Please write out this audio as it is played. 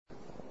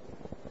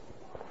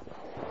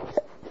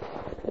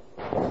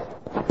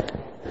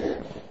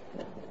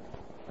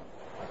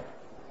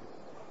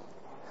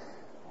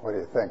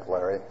think,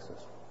 Larry?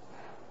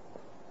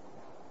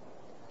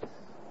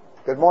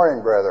 Good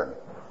morning, brethren.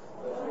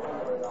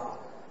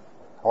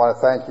 I want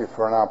to thank you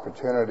for an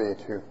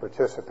opportunity to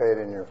participate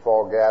in your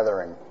fall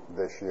gathering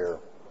this year.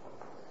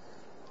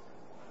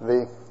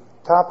 The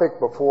topic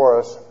before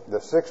us, the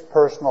 6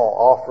 personal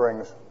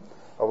offerings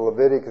of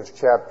Leviticus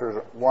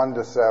chapters 1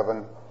 to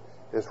 7,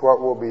 is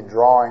what we'll be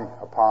drawing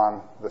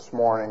upon this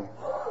morning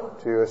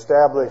to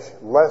establish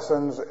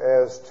lessons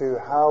as to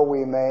how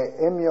we may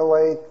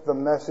emulate the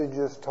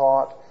messages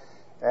taught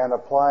and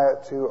apply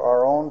it to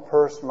our own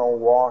personal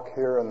walk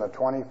here in the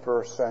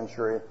 21st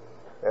century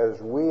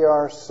as we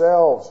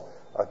ourselves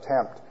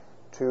attempt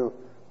to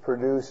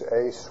produce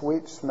a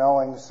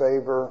sweet-smelling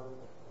savor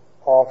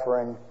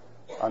offering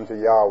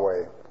unto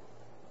Yahweh.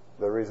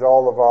 The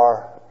result of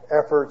our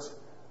efforts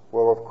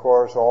will, of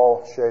course,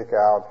 all shake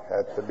out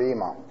at the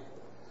Bema.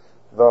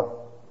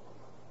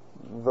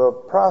 The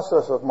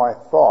process of my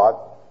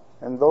thought,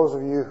 and those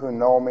of you who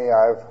know me,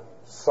 I've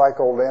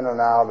cycled in and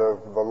out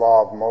of the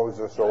law of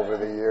Moses over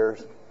the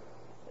years.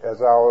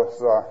 As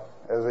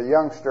a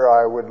youngster,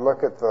 I would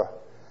look at the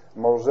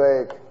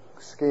Mosaic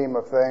scheme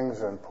of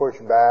things and push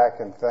back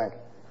and think,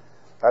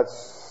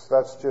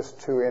 that's just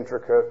too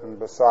intricate, and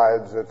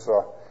besides, it's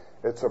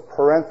a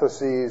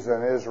parenthesis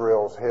in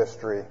Israel's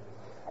history.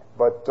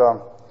 But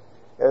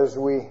as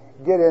we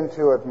get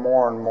into it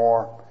more and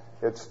more,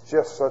 it's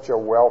just such a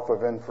wealth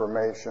of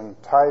information,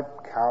 type,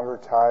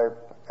 countertype,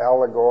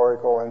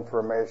 allegorical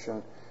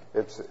information.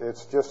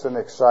 It's just an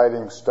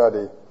exciting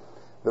study.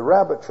 The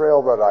rabbit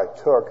trail that I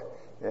took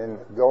in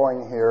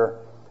going here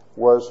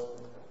was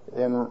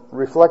in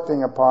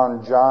reflecting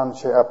upon John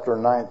chapter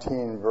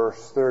 19,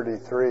 verse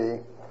 33,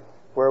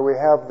 where we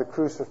have the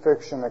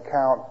crucifixion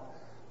account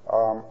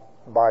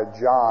by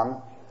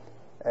John.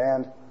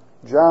 And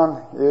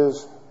John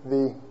is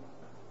the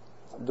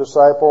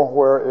disciple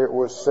where it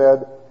was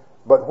said,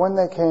 "But when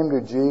they came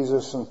to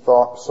Jesus and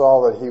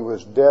saw that he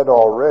was dead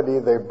already,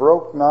 they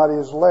broke not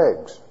his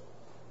legs."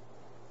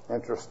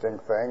 Interesting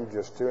thing,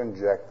 just to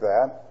inject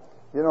that.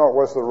 You know, it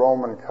was the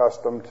Roman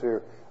custom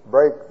to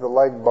break the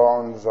leg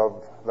bones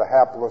of the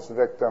hapless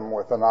victim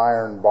with an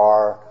iron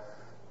bar,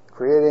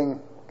 creating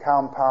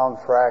compound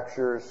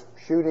fractures,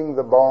 shooting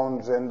the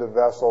bones into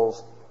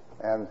vessels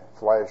and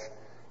flesh,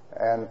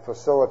 and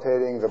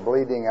facilitating the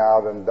bleeding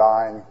out and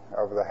dying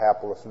of the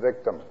hapless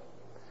victim.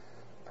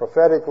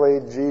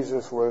 Prophetically,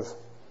 Jesus was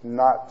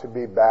not to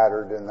be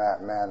battered in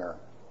that manner.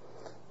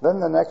 Then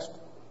the next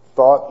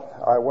thought,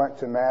 I went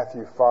to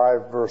Matthew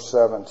 5, verse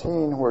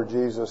 17, where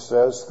Jesus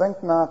says,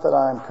 "Think not that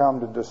I am come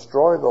to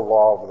destroy the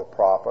law of the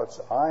prophets.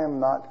 I am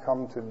not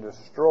come to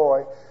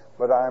destroy,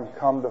 but I am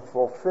come to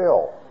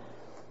fulfill."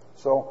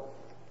 So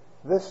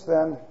this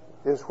then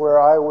is where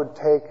I would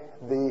take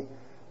the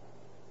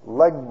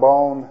leg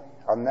bone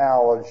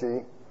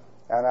analogy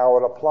and I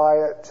would apply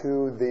it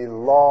to the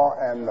law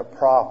and the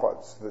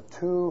prophets, the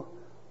 2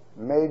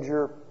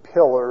 major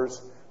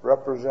pillars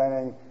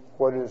representing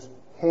what is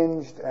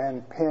hinged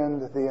and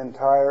pinned the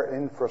entire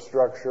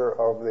infrastructure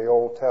of the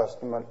Old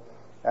Testament,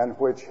 and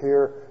which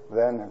here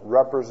then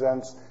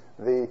represents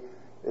the,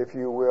 if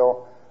you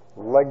will,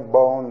 leg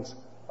bones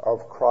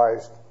of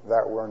Christ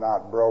that were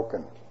not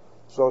broken.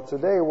 So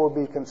today we'll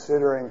be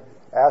considering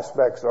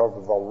aspects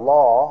of the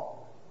law.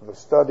 The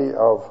study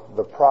of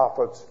the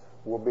prophets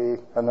will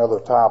be another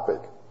topic.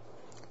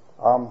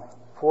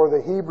 For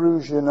the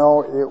Hebrews, you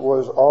know, it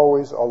was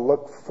always a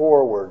look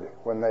forward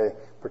when they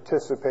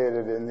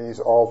participated in these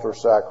altar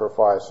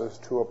sacrifices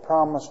to a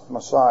promised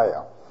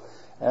Messiah.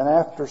 And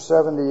after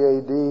 70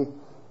 AD,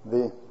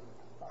 the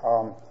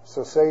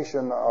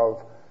cessation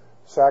of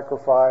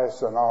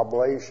sacrifice and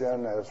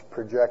oblation as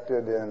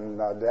projected in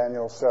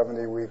Daniel's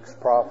 70 weeks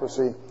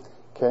prophecy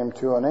came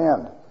to an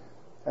end.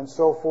 And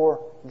so for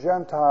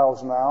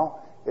Gentiles now,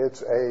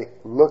 it's a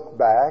look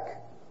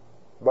back,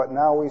 but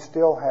now we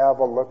still have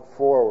a look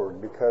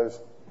forward, because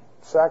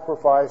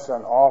sacrifice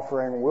and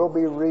offering will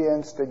be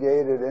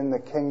reinstigated in the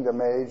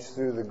kingdom age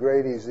through the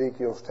great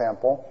Ezekiel's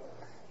temple,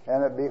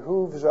 and it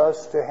behooves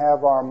us to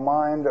have our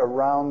mind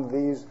around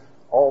these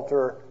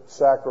altar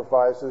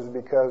sacrifices,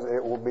 because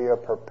it will be a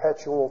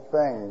perpetual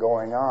thing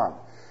going on,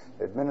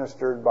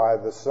 administered by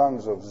the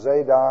sons of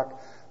Zadok,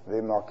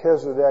 the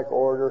Melchizedek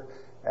order,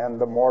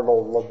 and the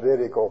mortal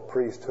Levitical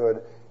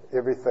priesthood,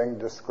 everything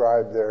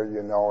described there,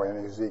 you know,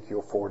 in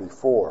Ezekiel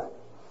 44.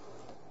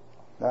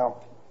 Now,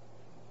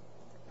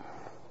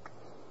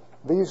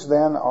 these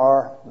then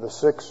are the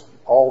 6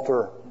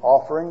 altar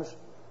offerings.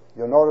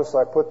 You'll notice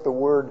I put the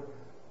word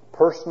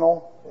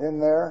personal in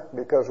there,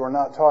 because we're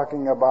not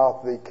talking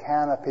about the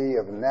canopy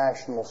of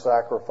national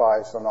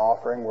sacrifice and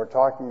offering. We're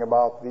talking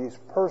about these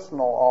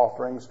personal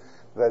offerings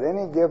that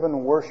any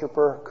given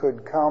worshiper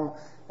could come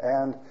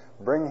and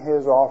bring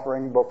his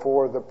offering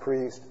before the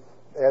priest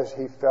as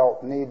he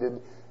felt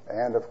needed.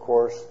 And of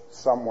course,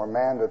 some were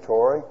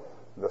mandatory.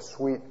 The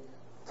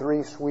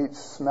 3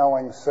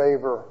 sweet-smelling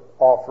savor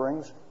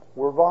offerings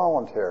were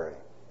voluntary.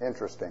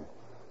 Interesting.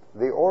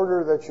 The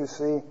order that you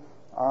see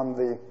on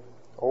the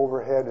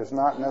overhead is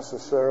not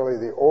necessarily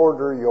the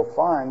order you'll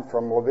find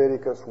from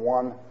Leviticus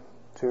 1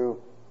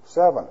 to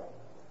 7.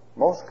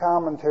 Most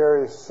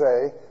commentaries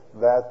say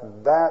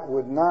that that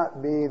would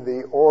not be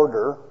the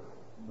order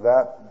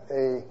that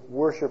a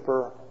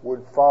worshiper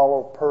would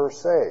follow per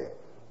se.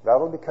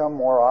 That'll become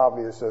more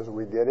obvious as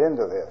we get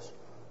into this.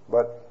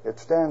 But it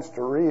stands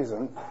to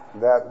reason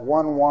that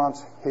one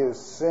wants his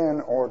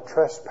sin or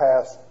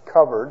trespass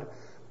covered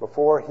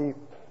before he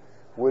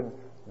would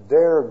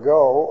dare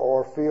go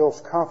or feels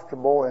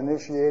comfortable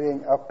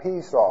initiating a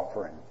peace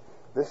offering.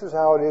 This is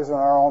how it is in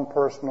our own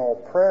personal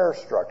prayer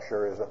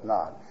structure, is it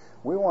not?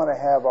 We want to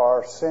have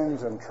our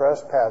sins and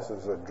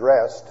trespasses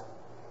addressed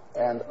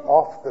and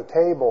off the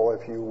table,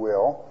 if you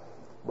will,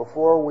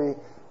 before we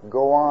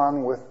go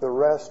on with the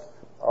rest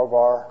of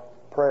our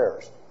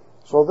prayers.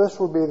 So this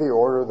will be the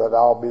order that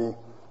I'll be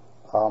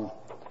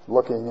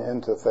looking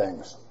into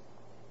things.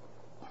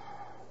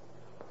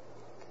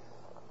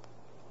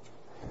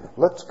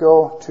 Let's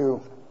go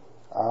to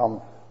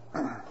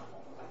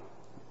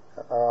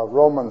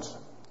Romans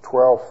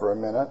 12 for a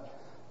minute.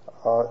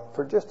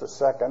 For just a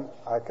second,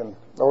 I can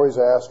always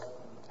ask,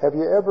 have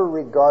you ever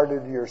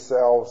regarded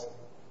yourselves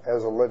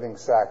as a living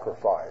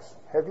sacrifice?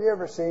 Have you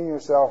ever seen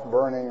yourself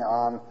burning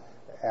on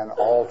an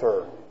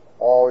altar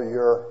all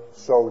your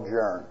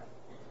sojourn?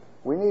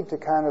 We need to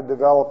kind of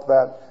develop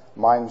that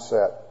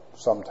mindset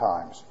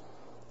sometimes.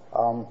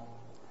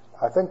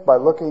 I think by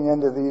looking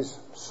into these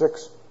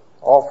 6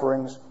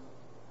 offerings,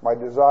 my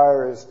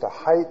desire is to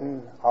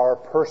heighten our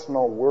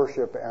personal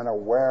worship and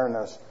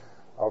awareness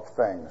of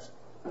things.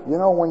 You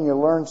know, when you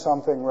learn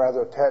something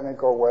rather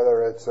technical,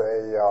 whether it's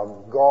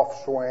a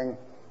golf swing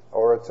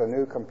or it's a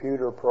new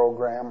computer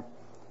program,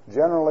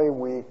 generally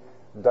we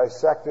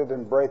dissect it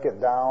and break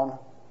it down.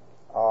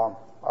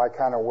 I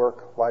kind of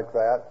work like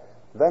that.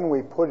 Then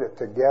we put it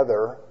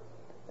together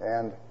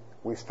and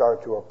we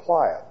start to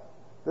apply it.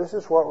 This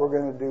is what we're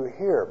going to do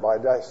here. By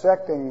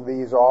dissecting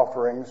these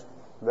offerings,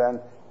 then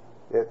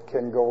it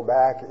can go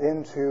back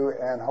into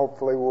and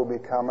hopefully will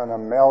become an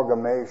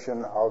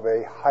amalgamation of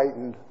a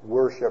heightened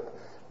worship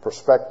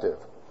perspective.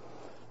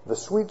 The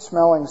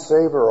sweet-smelling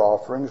savor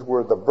offerings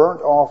were the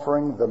burnt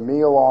offering, the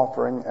meal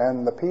offering,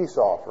 and the peace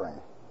offering.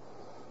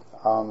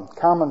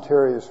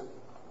 Commentaries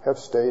have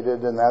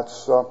stated, and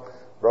that's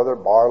Brother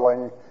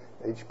Barling,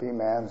 H.P.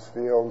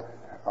 Mansfield,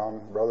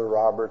 Brother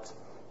Roberts,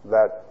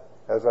 that,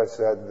 as I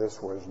said, this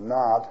was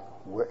not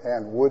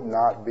and would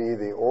not be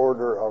the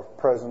order of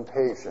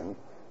presentation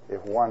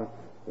if one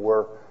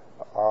were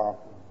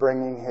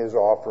bringing his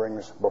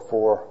offerings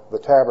before the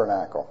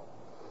tabernacle.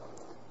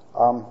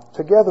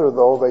 Together,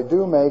 though, they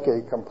do make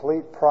a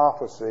complete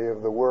prophecy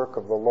of the work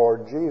of the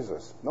Lord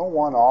Jesus. No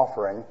one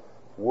offering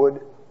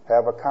would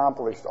have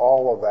accomplished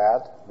all of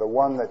that. The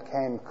one that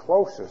came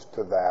closest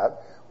to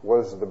that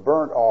was the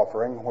burnt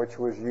offering, which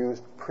was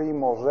used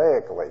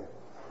pre-Mosaically.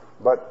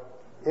 But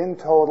in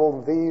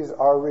total, these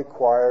are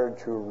required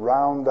to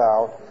round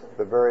out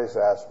the various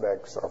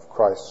aspects of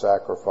Christ's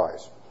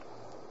sacrifice.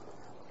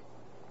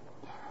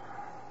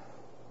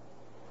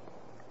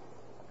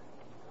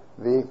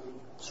 The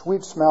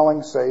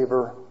sweet-smelling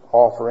savor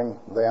offering,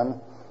 then,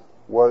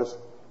 was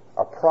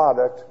a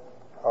product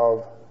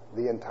of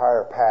the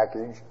entire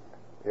package.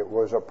 It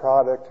was a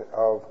product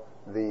of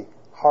the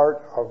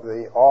heart of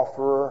the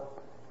offerer,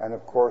 and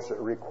of course it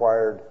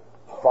required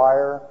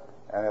fire,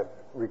 and it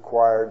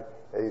required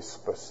a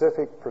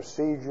specific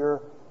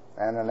procedure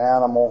and an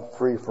animal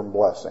free from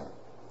blessing.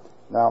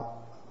 Now,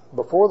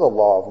 before the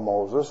law of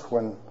Moses,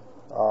 when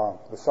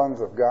the sons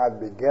of God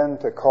began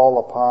to call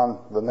upon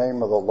the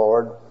name of the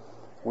Lord,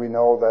 we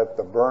know that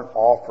the burnt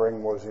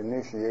offering was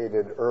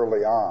initiated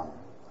early on.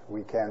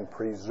 We can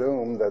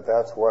presume that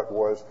that's what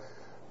was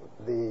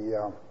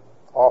the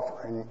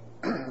offering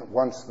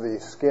once the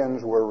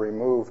skins were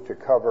removed to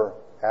cover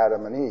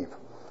Adam and Eve.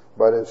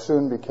 But it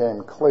soon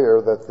became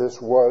clear that this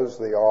was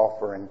the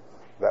offering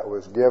that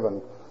was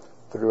given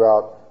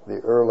throughout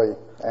the early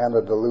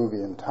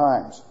antediluvian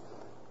times.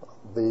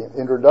 The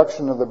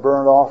introduction of the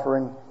burnt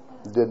offering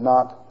did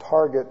not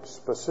target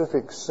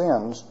specific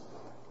sins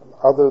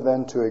other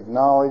than to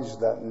acknowledge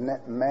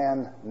that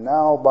man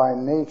now by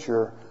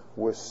nature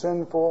was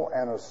sinful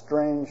and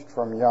estranged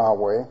from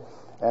Yahweh,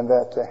 and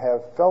that to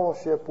have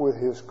fellowship with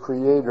his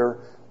Creator,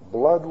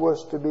 blood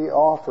was to be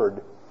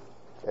offered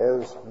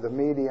as the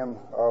medium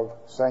of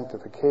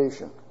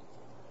sanctification.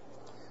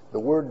 The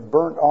word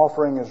burnt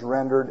offering is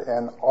rendered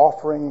an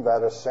offering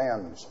that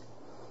ascends.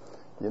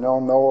 You know,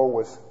 Noah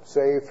was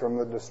saved from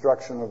the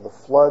destruction of the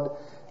flood,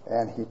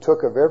 and he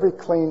took of every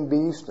clean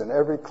beast and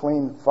every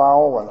clean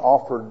fowl and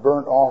offered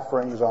burnt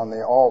offerings on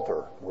the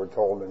altar, we're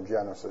told in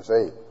Genesis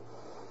 8.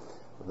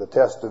 The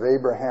test of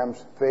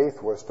Abraham's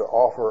faith was to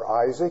offer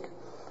Isaac,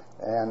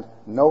 and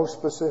no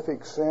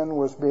specific sin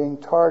was being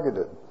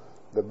targeted.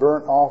 The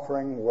burnt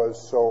offering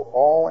was so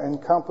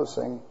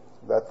all-encompassing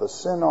that the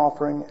sin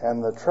offering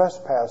and the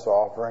trespass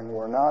offering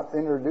were not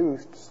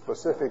introduced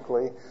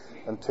specifically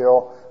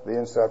until the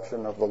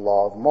inception of the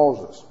law of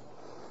Moses.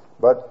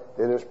 But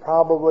it is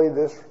probably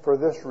for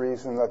this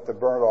reason that the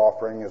burnt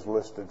offering is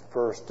listed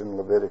first in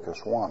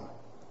Leviticus 1.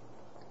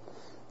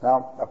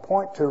 Now, a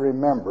point to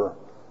remember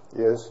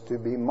is to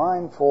be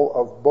mindful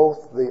of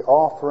both the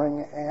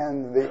offering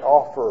and the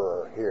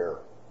offerer here.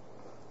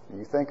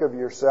 You think of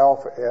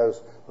yourself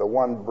as the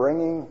one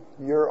bringing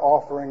your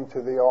offering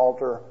to the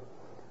altar,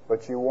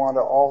 but you want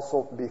to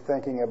also be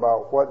thinking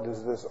about what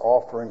does this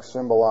offering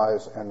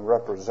symbolize and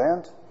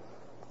represent?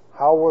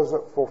 How was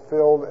it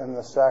fulfilled in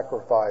the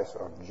sacrifice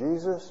of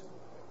Jesus?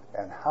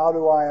 And how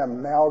do I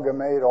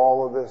amalgamate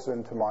all of this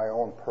into my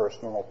own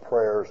personal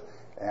prayers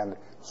and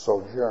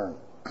sojourn?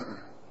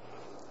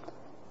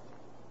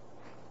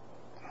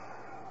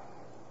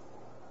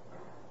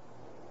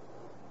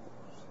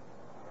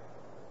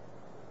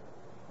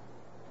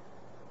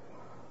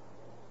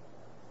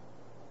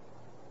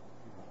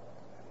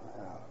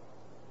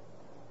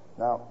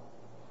 Now,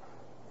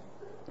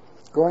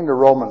 going to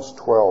Romans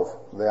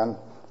 12 then,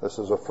 this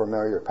is a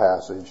familiar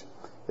passage.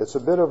 It's a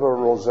bit of a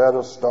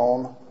Rosetta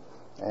Stone,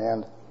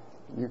 and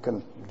you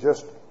can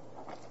just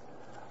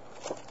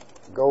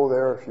go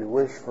there if you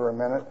wish for a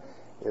minute.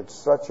 It's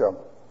such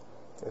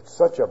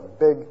a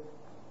big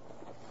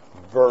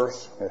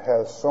verse. It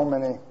has so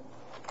many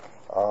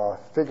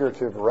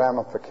figurative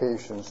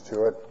ramifications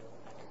to it,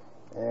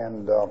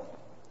 and let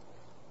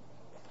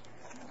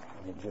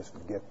me just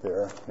get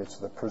there. It's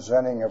the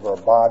presenting of our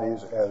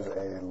bodies as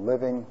a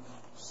living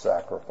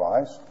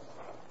sacrifice.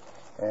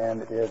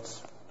 And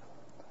it's,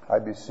 I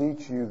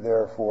beseech you,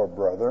 therefore,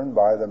 brethren,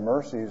 by the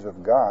mercies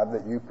of God,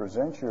 that you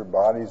present your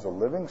bodies a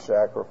living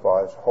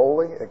sacrifice,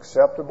 holy,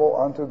 acceptable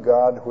unto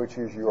God, which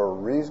is your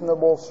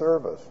reasonable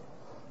service.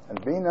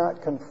 And be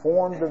not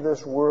conformed to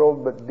this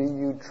world, but be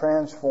you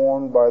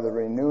transformed by the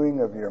renewing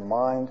of your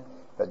mind,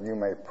 that you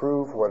may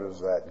prove what is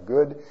that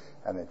good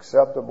and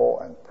acceptable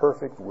and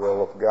perfect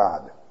will of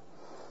God.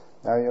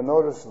 Now you'll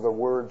notice the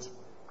words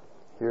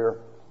here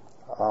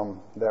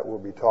that we'll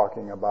be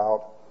talking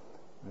about.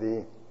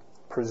 The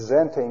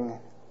presenting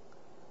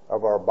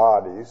of our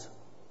bodies.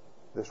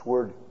 This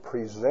word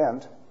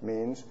present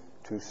means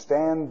to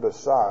stand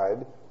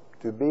beside,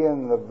 to be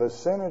in the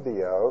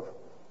vicinity of,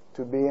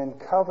 to be in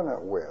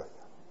covenant with.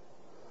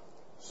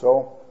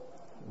 So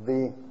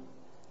the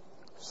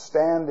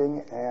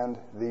standing and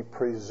the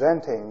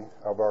presenting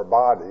of our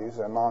bodies,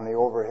 and on the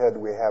overhead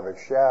we have a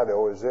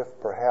shadow as if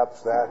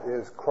perhaps that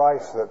is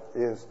Christ that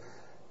is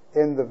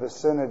in the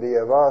vicinity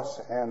of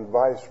us and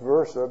vice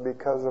versa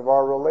because of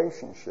our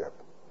relationship.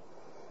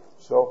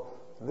 So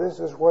this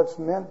is what's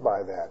meant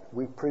by that.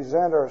 We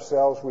present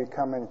ourselves, we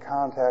come in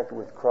contact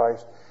with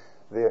Christ.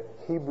 The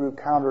Hebrew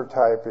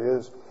countertype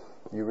is,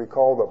 you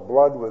recall that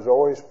blood was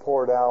always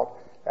poured out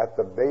at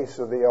the base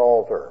of the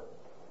altar.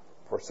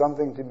 For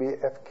something to be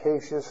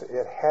efficacious,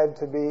 it had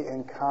to be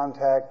in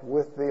contact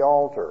with the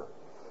altar.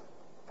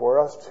 For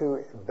us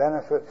to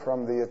benefit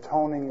from the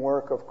atoning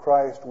work of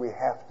Christ, we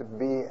have to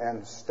be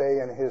and stay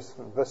in His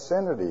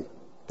vicinity,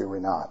 do we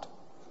not?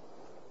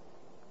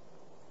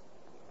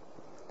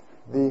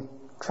 The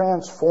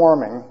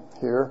transforming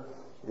here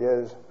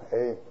is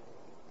a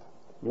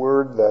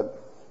word that,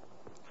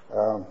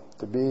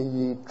 to be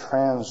ye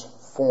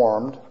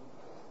transformed,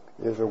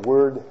 is a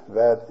word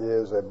that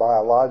is a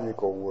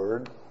biological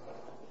word,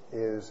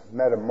 is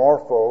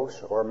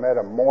metamorphos or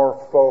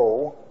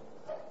metamorpho,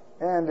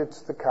 and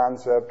it's the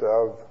concept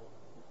of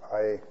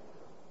a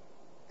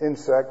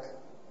insect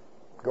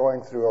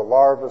going through a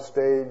larva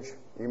stage,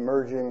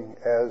 emerging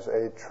as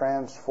a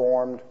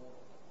transformed,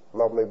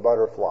 lovely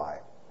butterfly.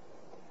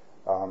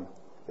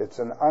 It's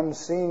an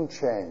unseen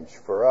change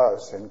for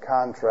us in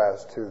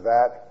contrast to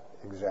that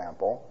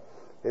example.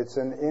 It's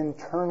an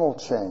internal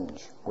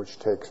change which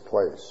takes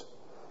place.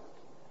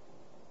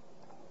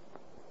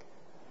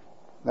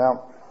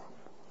 Now,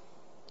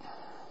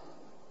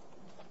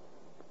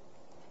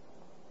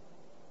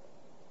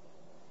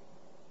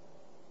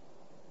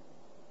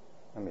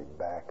 let me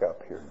back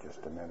up here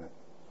just a minute.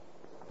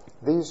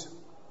 These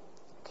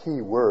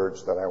key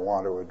words that I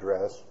want to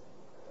address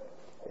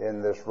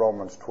in this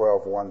Romans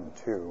 12, 1 and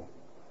 2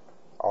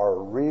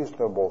 are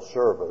reasonable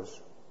service,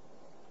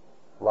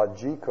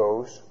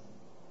 logikos,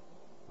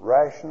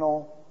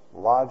 rational,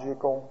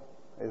 logical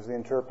is the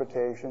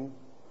interpretation.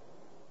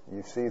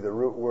 You see the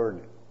root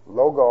word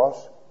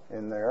logos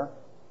in there.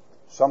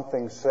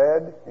 Something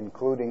said,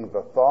 including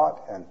the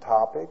thought and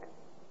topic.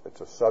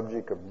 It's a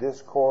subject of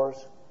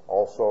discourse.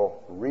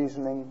 Also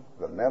reasoning,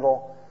 the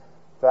mental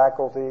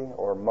faculty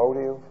or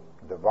motive,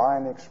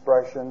 divine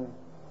expression.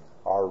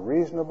 Our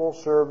reasonable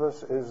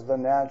service is the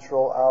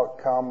natural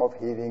outcome of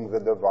heeding the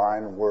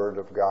divine word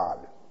of God.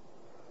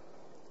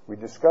 We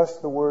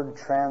discussed the word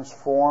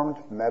transformed,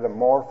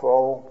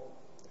 metamorpho,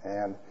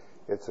 and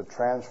it's a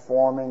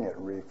transforming. It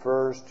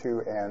refers to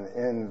an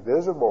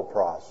invisible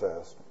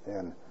process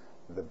in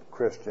the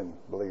Christian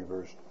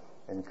believers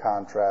in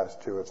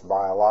contrast to its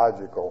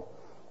biological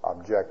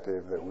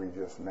objective that we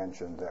just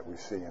mentioned that we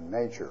see in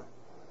nature.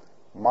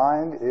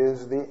 Mind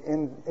is the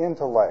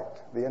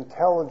intellect, the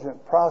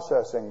intelligent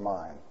processing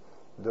mind,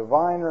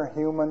 divine or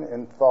human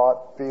in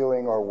thought,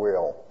 feeling, or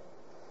will.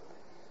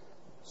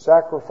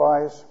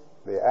 Sacrifice,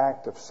 the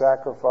act of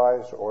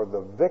sacrifice, or the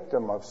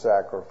victim of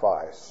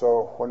sacrifice.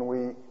 So when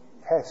we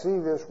see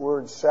this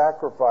word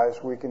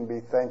sacrifice, we can be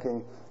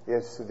thinking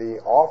it's the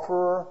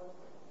offerer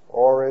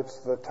or it's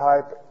the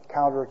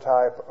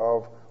countertype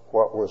of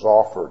what was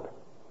offered.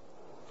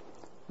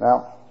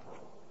 Now,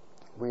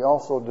 we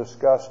also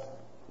discussed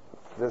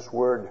this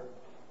word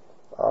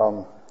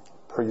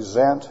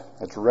present.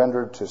 It's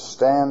rendered to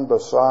stand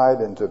beside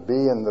and to be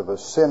in the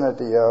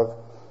vicinity of.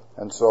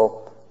 And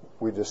so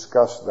we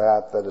discussed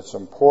that it's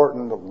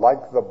important,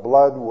 like the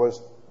blood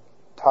was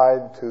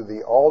tied to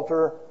the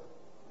altar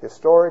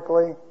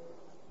historically,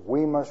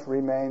 we must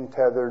remain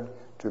tethered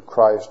to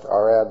Christ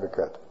our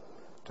advocate.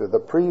 To the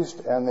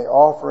priest and the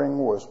offering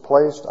was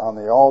placed on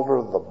the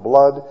altar the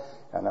blood,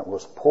 and it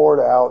was poured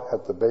out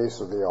at the base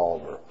of the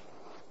altar.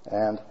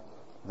 And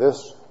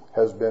this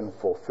has been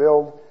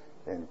fulfilled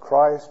in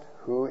Christ,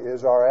 who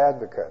is our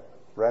advocate,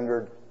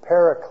 rendered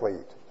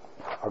paraclete,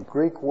 a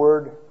Greek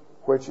word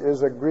which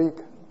is a Greek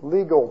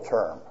legal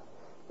term.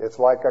 It's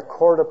like a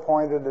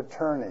court-appointed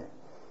attorney.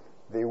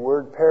 The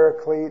word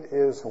paraclete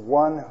is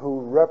one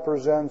who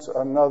represents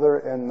another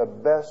in the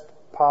best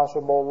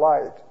possible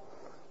light.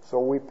 So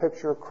we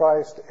picture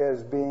Christ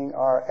as being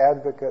our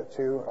advocate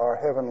to our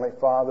Heavenly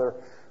Father,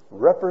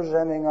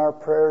 representing our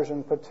prayers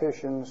and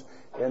petitions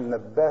in the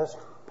best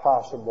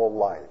possible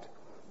light.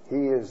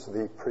 He is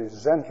the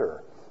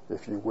presenter,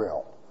 if you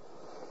will.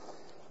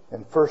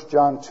 In 1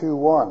 John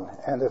 2:1,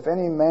 and if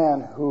any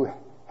man who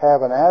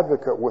have an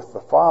advocate with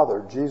the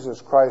Father, Jesus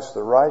Christ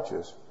the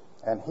righteous,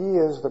 and he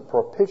is the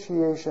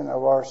propitiation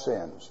of our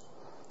sins.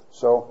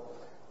 So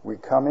we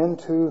come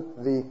into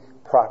the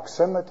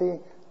proximity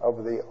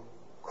of the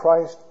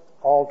Christ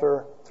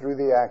altar through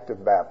the act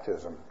of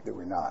baptism, do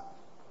we not?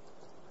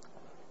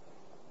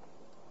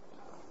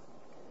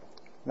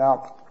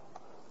 Now,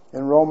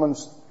 in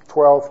Romans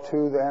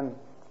 12:2, then,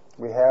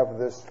 we have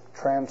this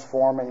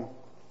transforming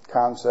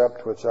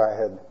concept which I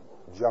had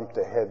jumped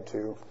ahead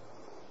to.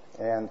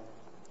 And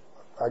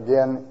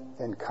again,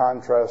 in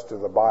contrast to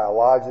the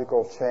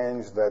biological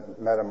change that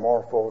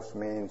metamorphos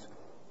means,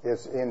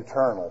 it's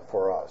internal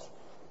for us.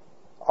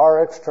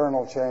 Our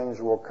external change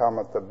will come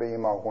at the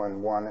bema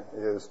when one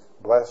is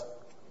blessed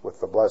with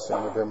the blessing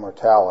of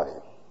immortality.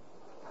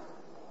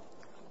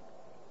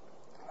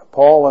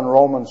 Paul in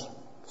Romans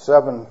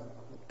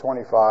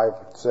 7:25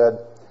 said,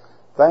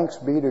 "Thanks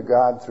be to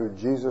God through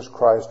Jesus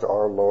Christ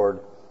our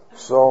Lord.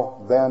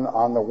 So then,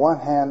 on the one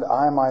hand,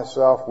 I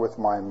myself with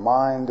my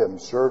mind am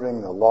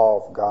serving the law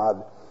of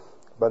God,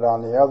 but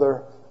on the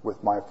other,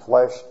 with my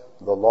flesh,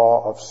 the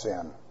law of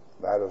sin."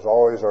 That is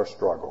always our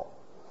struggle.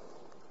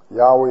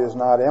 Yahweh has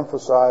not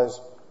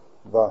emphasized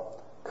the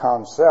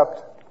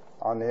concept,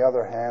 on the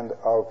other hand,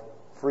 of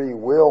free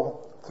will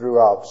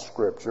throughout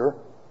Scripture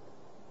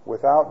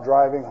without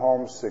driving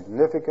home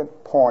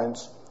significant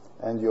points,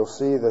 and you'll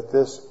see that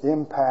this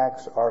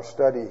impacts our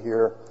study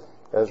here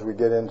as we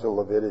get into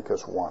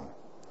Leviticus 1.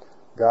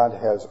 God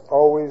has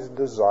always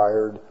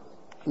desired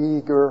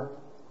eager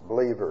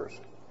believers.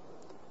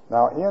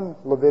 Now, in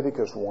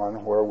Leviticus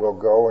 1, where we'll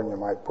go, and you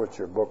might put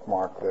your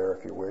bookmark there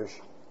if you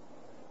wish,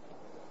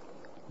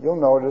 you'll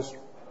notice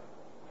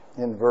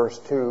in verse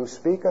 2,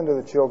 "Speak unto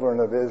the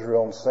children of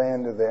Israel, and say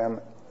unto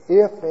them,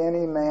 If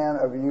any man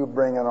of you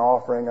bring an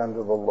offering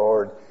unto the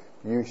Lord,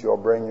 you shall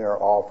bring your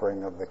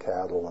offering of the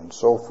cattle," and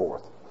so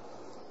forth.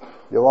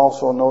 You'll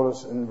also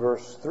notice in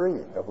verse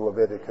 3 of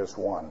Leviticus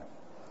 1,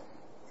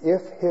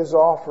 "If his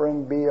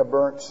offering be a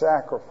burnt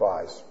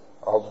sacrifice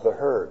of the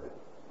herd."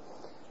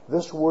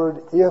 This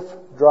word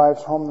 "if"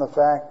 drives home the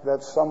fact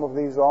that some of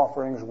these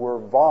offerings were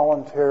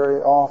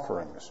voluntary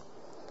offerings.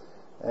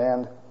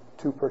 And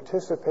to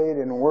participate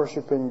in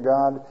worshiping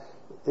God,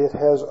 it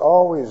has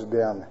always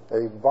been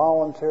a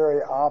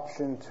voluntary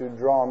option to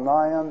draw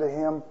nigh unto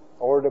Him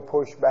or to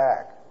push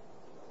back.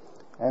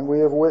 And we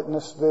have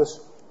witnessed this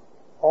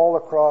all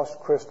across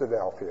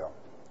Christadelphia.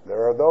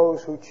 There are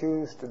those who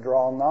choose to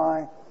draw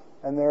nigh,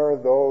 and there are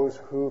those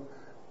who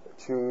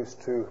choose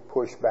to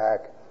push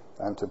back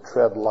and to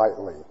tread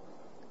lightly.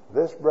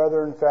 This,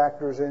 brethren,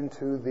 factors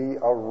into the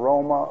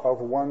aroma of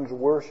one's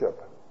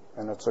worship,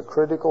 and it's a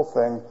critical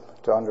thing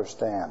to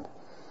understand.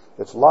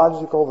 It's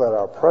logical that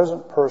our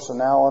present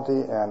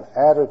personality and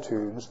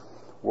attitudes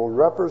will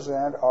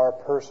represent our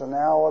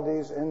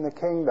personalities in the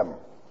kingdom.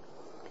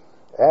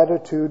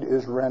 Attitude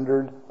is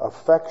rendered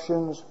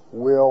affections,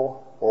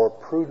 will, or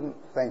prudent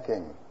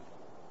thinking.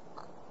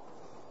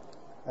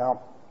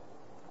 Now,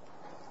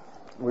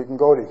 we can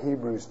go to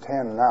Hebrews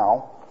 10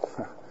 now.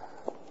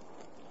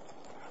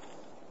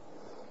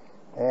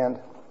 And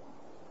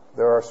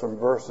there are some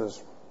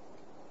verses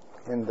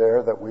in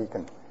there that we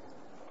can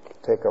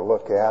take a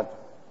look at.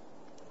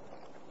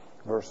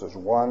 Verses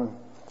 1,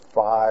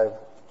 5,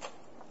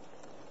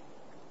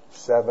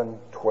 7,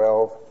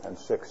 12, and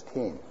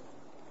 16.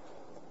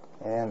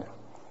 And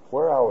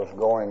where I was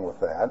going with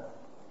that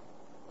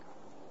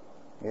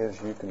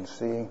is, you can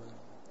see,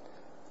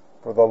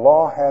 "For the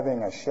law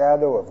having a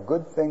shadow of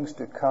good things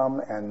to come,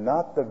 and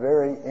not the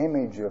very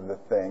image of the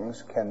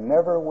things, can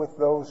never with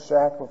those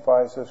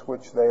sacrifices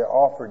which they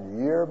offered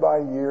year by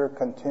year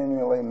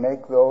continually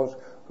make those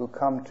who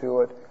come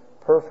to it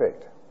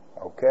perfect."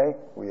 Okay?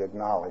 We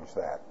acknowledge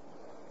that.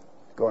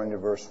 Going to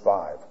verse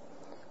 5.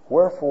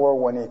 Wherefore,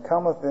 when he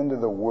cometh into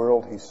the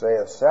world, he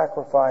saith,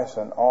 Sacrifice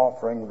and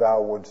offering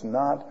thou wouldst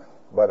not,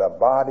 but a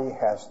body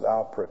hast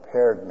thou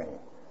prepared me.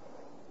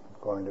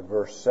 Going to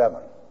verse 7.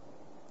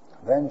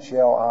 Then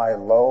shall I,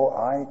 lo,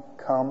 I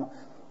come,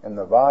 in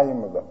the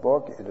volume of the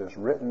book it is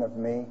written of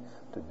me,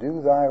 to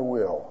do thy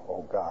will,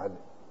 O God.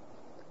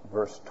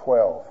 Verse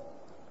 12.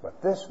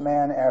 But this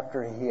man,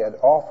 after he had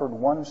offered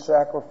one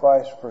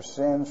sacrifice for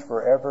sins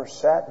forever,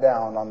 sat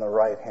down on the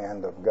right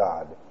hand of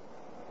God.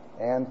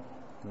 And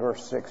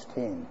verse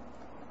 16.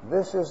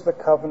 This is the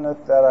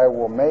covenant that I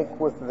will make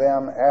with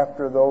them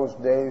after those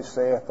days,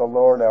 saith the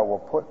Lord. I will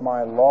put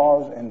my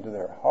laws into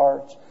their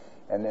hearts,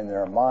 and in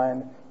their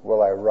mind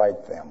will I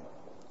write them.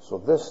 So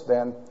this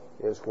then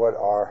is what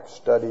our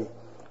study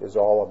is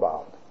all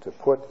about, to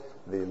put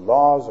the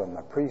laws and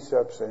the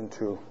precepts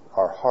into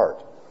our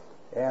heart.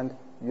 And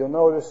you'll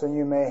notice, and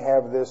you may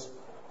have this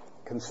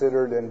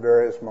considered in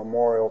various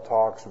memorial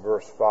talks,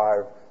 verse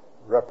 5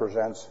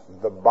 represents,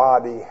 the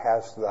body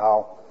hast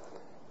thou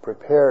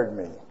prepared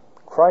me.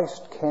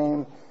 Christ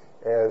came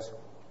as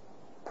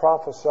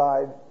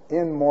prophesied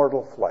in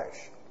mortal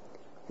flesh.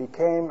 He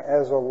came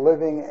as a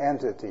living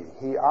entity.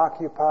 He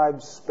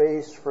occupied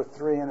space for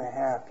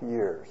 3.5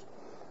 years.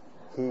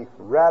 He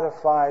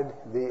ratified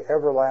the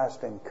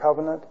everlasting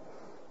covenant,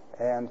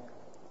 and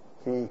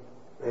he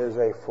is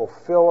a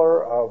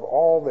fulfiller of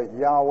all that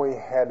Yahweh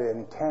had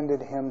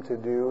intended him to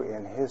do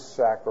in his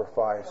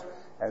sacrifice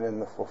and in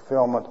the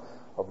fulfillment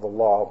of the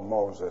law of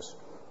Moses.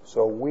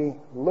 So we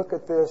look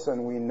at this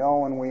and we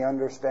know and we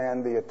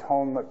understand the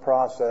atonement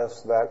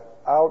process, that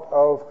out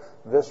of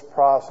this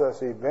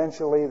process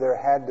eventually there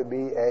had to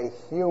be a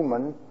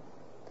human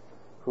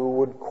who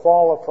would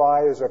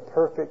qualify as a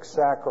perfect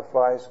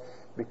sacrifice,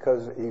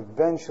 because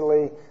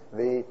eventually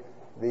the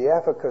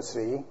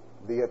efficacy,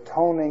 the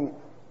atoning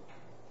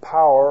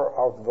power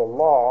of the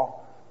law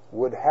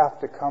would have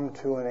to come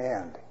to an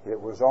end. It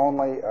was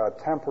only a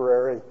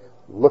temporary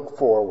look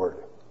forward.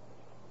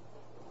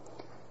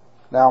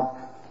 Now,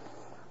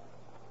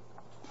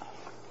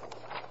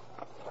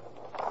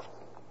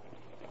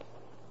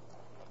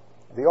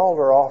 the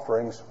altar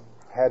offerings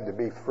had to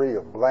be free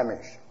of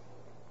blemish.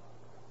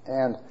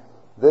 And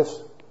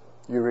this,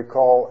 you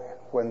recall,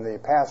 when the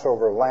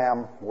Passover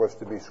lamb was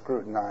to be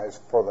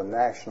scrutinized for the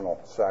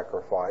national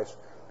sacrifice,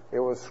 it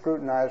was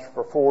scrutinized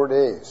for 4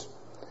 days.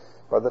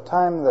 By the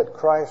time that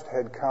Christ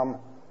had come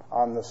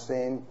on the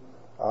scene,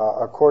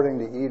 according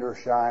to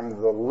Edersheim,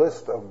 the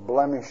list of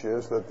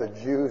blemishes that the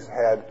Jews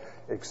had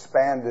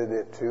expanded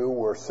it to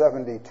were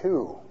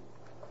 72.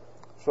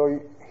 So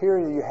here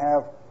you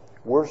have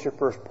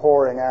worshippers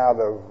pouring out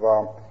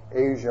of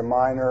Asia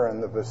Minor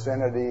and the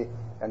vicinity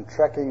and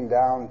trekking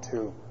down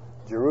to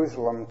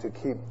Jerusalem to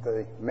keep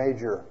the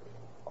major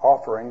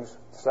offerings,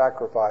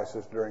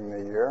 sacrifices during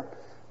the year,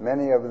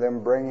 many of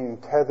them bringing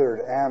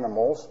tethered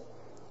animals,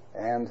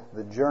 and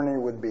the journey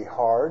would be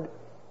hard,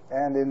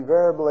 and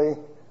invariably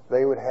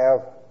they would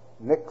have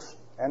nicks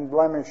and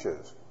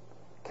blemishes,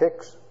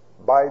 kicks,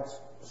 bites,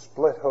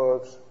 split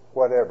hooves,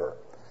 whatever.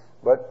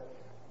 But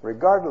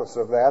regardless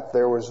of that,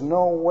 there was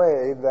no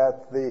way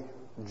that the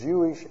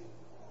Jewish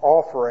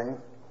offering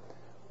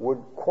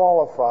would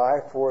qualify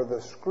for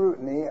the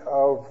scrutiny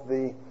of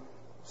the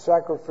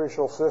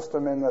sacrificial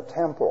system in the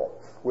temple,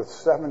 with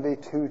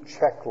 72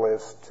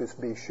 checklists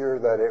to be sure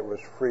that it was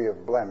free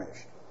of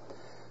blemish.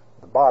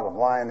 The bottom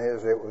line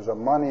is it was a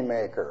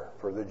moneymaker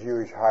for the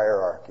Jewish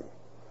hierarchy,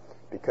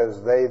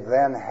 because they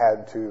then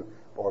had to,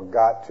 or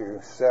got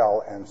to,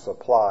 sell and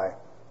supply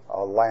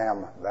a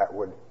lamb that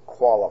would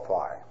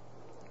qualify.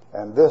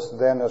 And this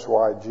then is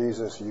why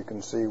Jesus, you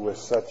can see, with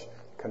such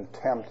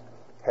contempt,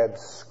 had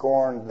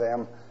scorned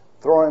them,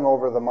 throwing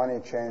over the money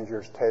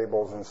changers'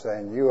 tables and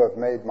saying, "You have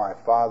made my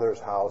Father's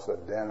house a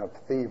den of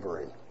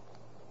thievery."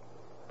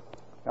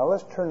 Now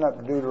let's turn up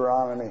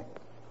Deuteronomy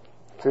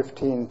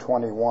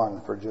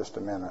 15:21 for just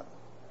a minute.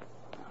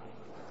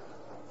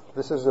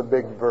 This is a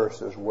big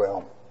verse as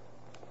well.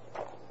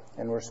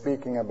 And we're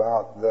speaking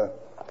about the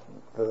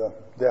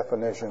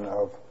definition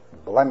of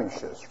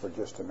blemishes for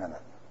just a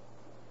minute.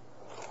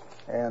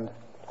 And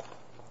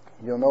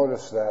you'll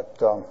notice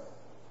that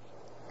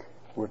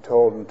we're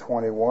told in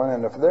 21,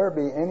 "And if there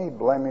be any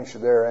blemish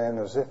therein,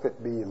 as if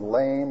it be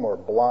lame or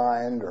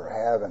blind or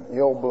have an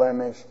ill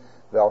blemish,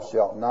 thou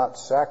shalt not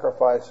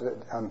sacrifice it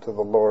unto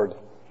the Lord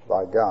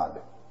thy God."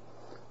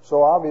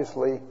 So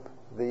obviously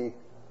the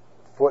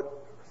foot,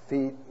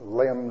 feet,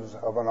 limbs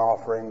of an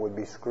offering would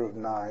be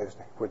scrutinized,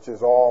 which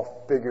is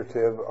all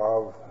figurative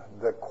of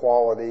the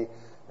quality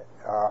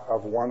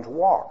of one's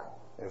walk,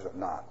 is it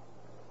not?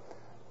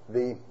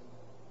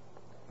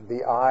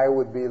 The eye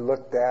would be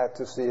looked at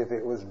to see if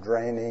it was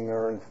draining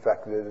or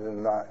infected,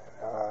 and the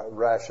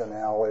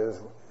rationale is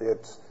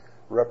it's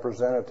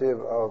representative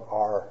of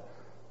our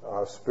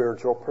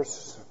spiritual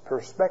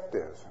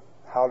perspectives.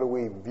 How do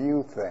we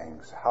view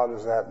things? How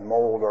does that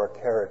mold our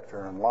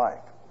character in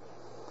life?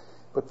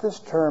 But this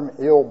term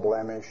ill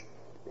blemish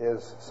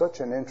is such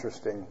an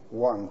interesting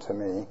one to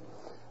me,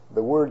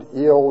 The word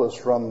ill is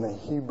from the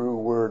Hebrew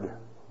word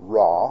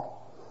ra,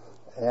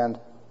 and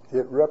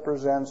it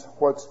represents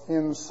what's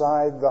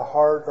inside the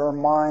heart or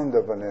mind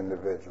of an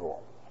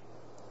individual.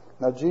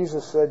 Now,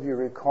 Jesus said, you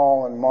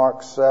recall in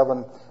Mark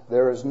 7,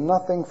 there is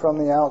nothing from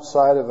the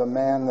outside of a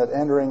man that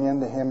entering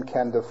into him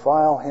can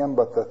defile him,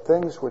 but the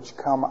things which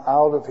come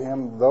out of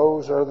him,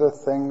 those are the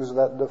things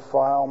that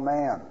defile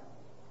man.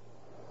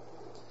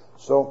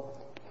 So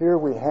here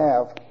we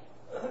have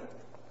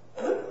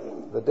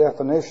the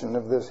definition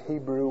of this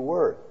Hebrew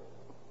word.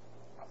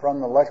 From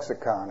the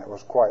lexicon, it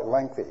was quite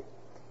lengthy.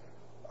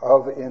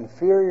 Of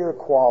inferior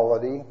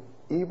quality,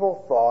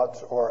 evil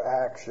thoughts or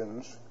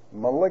actions,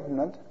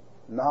 malignant,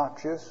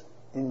 noxious,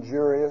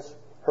 injurious,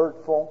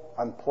 hurtful,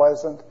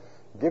 unpleasant,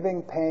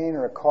 giving pain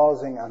or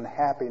causing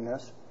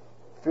unhappiness,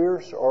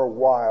 fierce or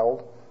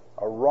wild,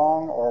 a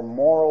wrong or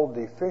moral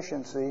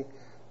deficiency,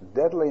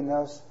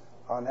 deadliness,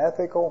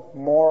 unethical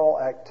moral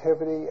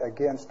activity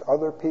against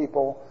other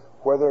people,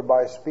 whether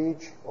by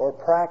speech or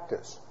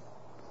practice.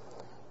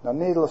 Now,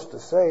 needless to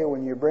say,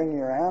 when you bring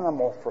your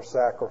animal for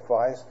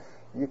sacrifice,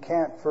 you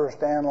can't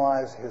first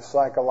analyze his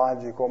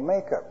psychological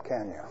makeup,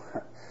 can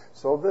you?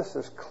 So this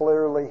is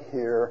clearly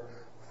here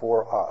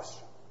for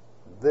us.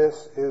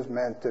 This is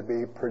meant to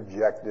be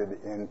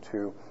projected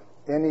into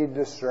any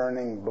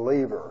discerning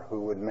believer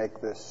who would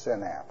make this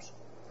synapse.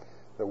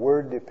 The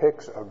word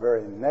depicts a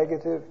very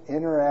negative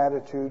inner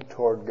attitude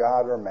toward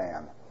God or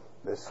man.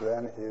 This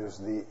then is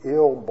the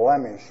ill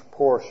blemish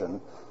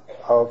portion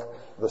of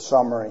the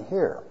summary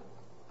here.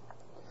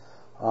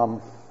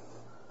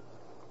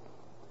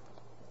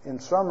 In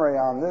summary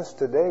on this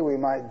today, we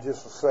might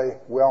just say,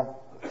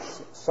 well,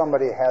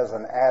 somebody has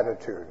an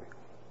attitude.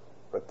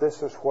 But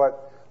this is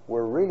what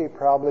we're really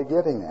probably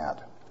getting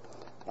at.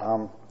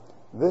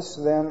 This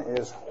then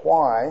is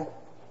why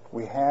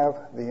we have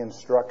the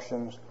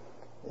instructions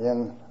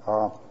in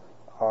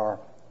our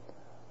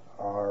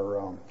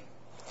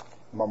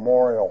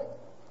memorial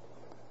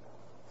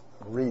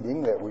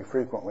reading that we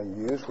frequently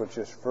use, which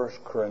is 1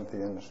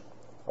 Corinthians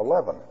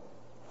 11.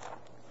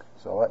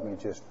 So let me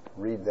just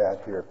read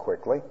that here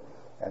quickly.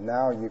 And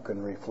now you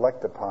can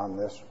reflect upon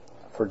this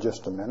for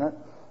just a minute,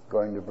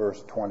 going to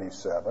verse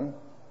 27.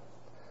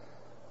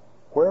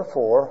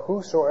 Wherefore,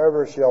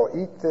 whosoever shall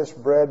eat this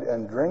bread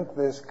and drink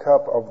this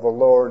cup of the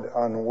Lord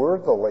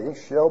unworthily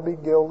shall be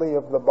guilty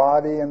of the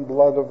body and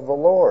blood of the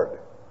Lord.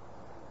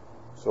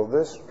 So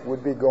this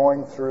would be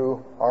going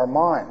through our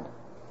mind.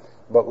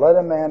 But let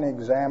a man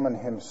examine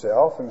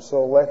himself, and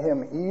so let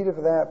him eat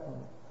of that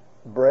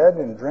bread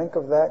and drink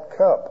of that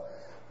cup.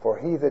 For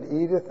he that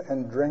eateth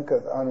and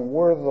drinketh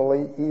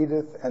unworthily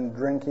eateth and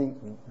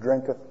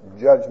drinketh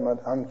judgment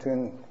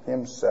unto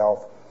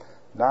himself,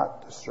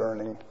 not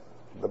discerning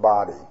the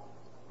body.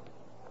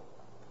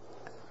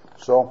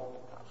 So,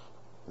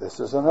 this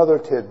is another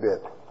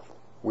tidbit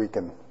we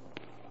can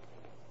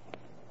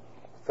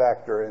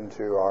factor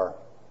into our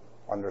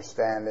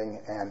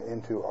understanding and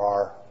into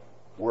our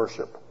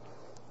worship.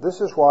 This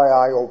is why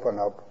I open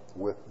up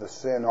with the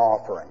sin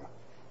offering.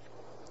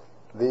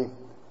 The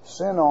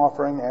sin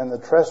offering and the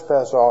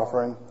trespass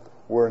offering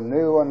were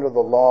new under the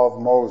law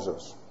of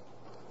Moses.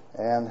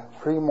 And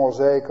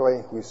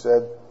pre-Mosaically, we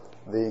said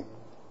the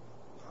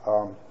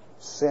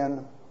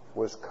sin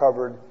was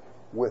covered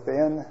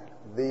within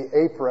the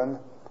apron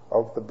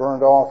of the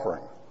burnt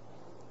offering.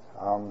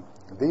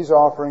 These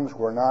offerings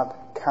were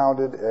not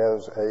counted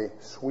as a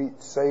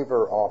sweet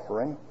savor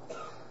offering,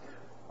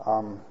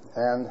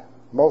 and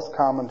most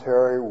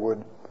commentary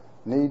would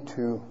need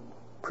to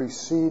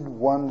precede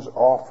one's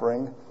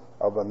offering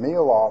of a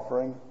meal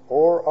offering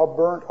or a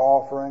burnt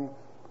offering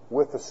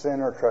with a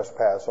sin or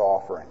trespass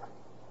offering.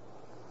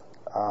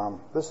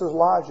 This is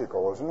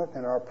logical, isn't it,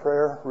 in our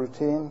prayer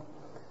routine?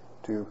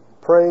 To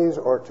praise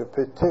or to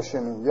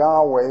petition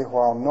Yahweh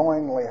while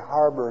knowingly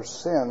harbor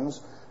sins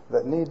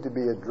that need to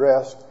be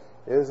addressed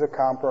is a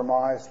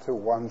compromise to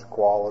one's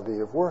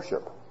quality of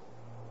worship.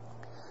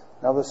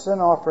 Now, the sin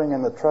offering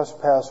and the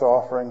trespass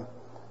offering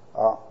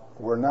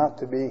were not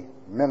to be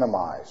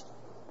minimized.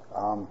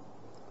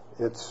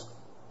 It's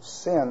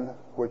sin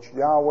which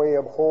Yahweh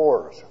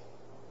abhors.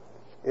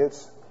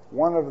 It's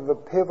one of the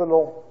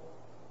pivotal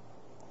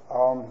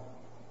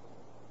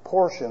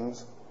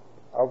portions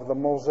of the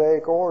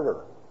Mosaic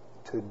order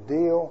to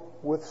deal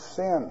with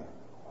sin,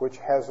 which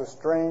has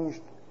estranged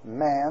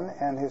man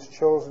and his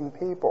chosen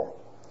people.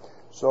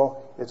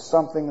 So it's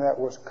something that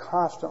was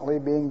constantly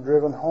being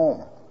driven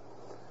home.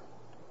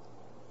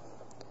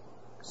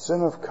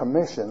 Sin of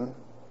commission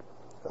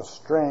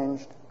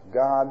estranged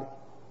God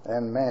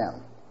and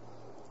man.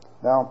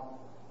 Now,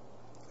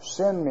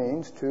 sin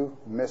means to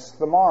miss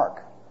the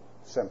mark,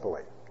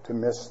 simply, to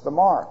miss the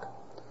mark.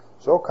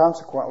 So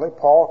consequently,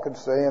 Paul could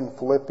say in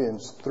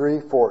Philippians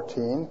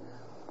 3:14,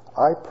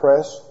 I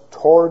press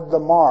toward the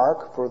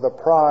mark for the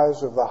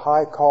prize of the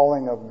high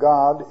calling of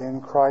God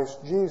in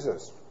Christ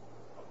Jesus.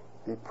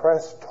 He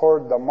pressed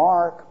toward the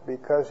mark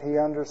because he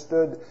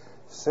understood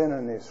sin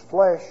in his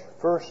flesh,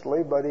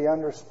 firstly, but he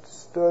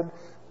understood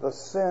the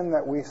sin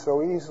that we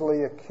so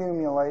easily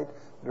accumulate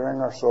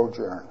during our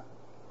sojourn.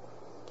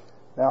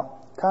 Now,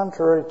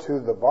 contrary to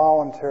the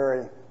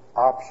voluntary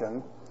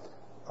option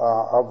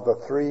of the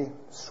 3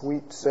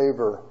 sweet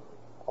savor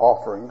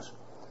offerings,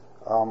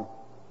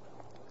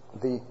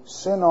 the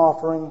sin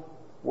offering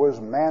was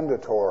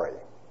mandatory.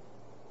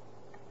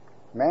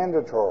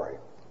 Mandatory.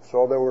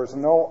 So there was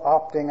no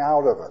opting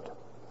out of it.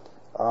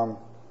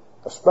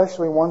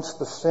 Especially once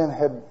the sin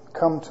had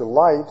come to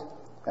light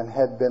and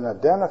had been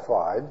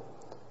identified,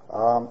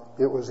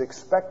 it was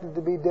expected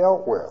to be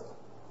dealt with.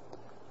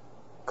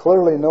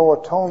 Clearly, no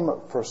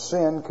atonement for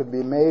sin could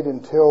be made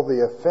until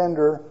the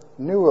offender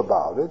knew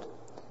about it,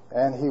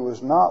 and he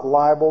was not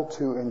liable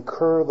to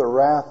incur the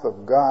wrath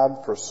of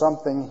God for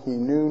something he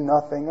knew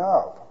nothing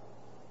of,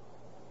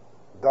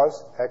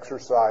 thus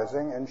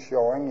exercising and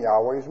showing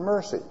Yahweh's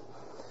mercy.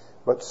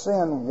 But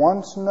sin,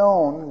 once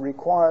known,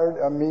 required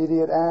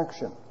immediate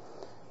action.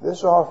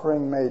 This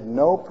offering made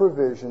no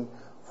provision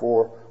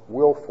for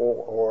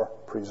willful or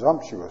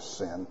presumptuous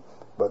sin,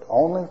 but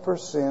only for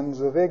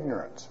sins of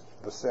ignorance,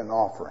 the sin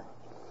offering.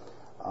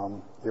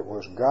 It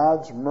was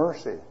God's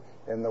mercy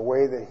in the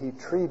way that he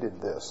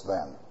treated this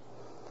then.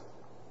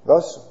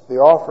 Thus, the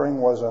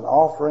offering was an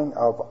offering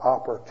of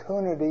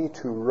opportunity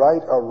to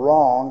right a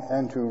wrong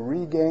and to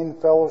regain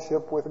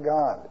fellowship with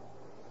God.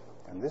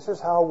 And this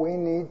is how we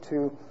need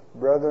to,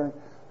 brethren,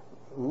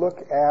 look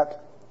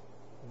at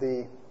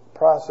the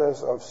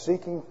process of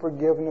seeking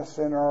forgiveness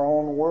in our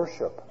own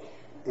worship.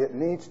 It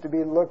needs to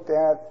be looked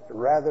at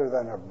rather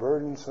than a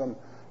burdensome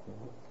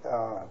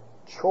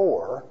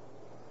chore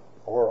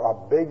or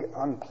a big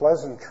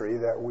unpleasantry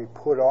that we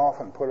put off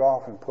and put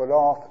off and put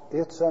off.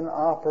 It's an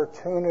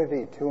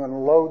opportunity to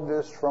unload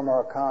this from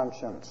our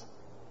conscience.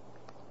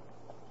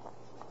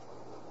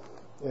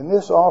 In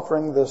this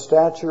offering, the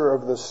stature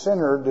of the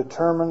sinner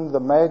determined the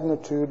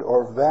magnitude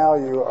or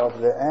value of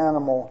the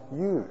animal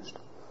used.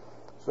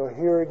 So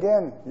here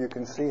again, you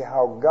can see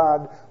how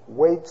God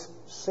weights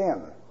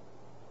sin.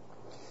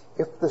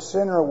 If the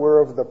sinner were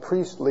of the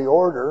priestly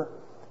order,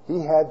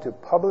 he had to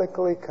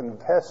publicly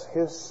confess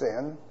his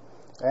sin,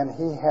 and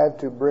he had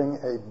to bring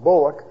a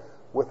bullock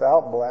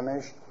without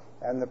blemish,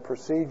 and the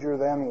procedure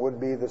then would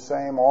be the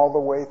same all the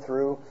way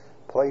through.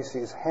 Place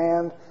his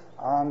hand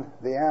on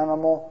the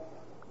animal,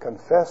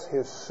 confess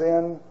his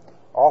sin,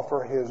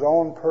 offer his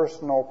own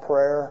personal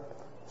prayer,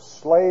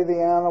 slay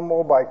the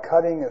animal by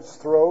cutting its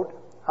throat.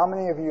 How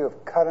many of you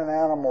have cut an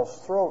animal's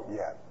throat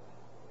yet?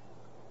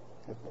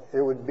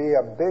 It would be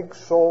a big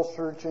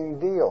soul-searching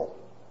deal.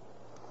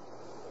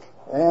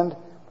 And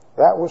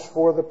that was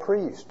for the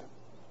priest.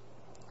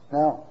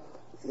 Now,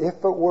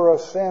 if it were a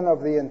sin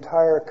of the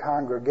entire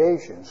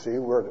congregation, see,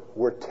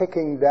 we're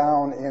ticking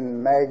down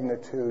in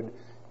magnitude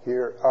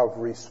here of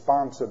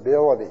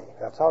responsibility.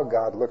 That's how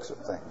God looks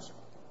at things.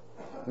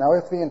 Now,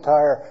 if the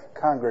entire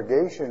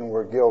congregation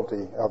were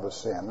guilty of a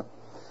sin,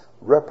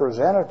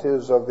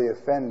 representatives of the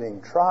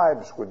offending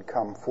tribes would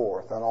come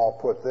forth and all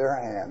put their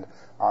hand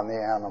on the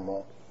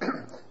animal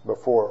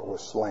before it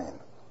was slain.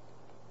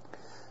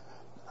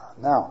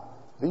 Now,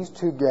 these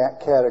 2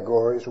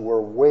 categories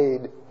were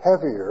weighed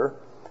heavier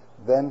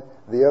than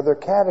the other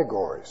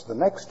categories. The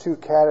next 2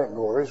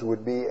 categories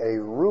would be a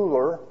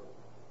ruler,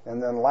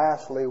 and then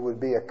lastly would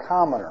be a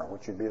commoner,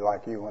 which would be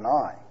like you and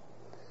I.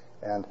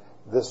 And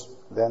this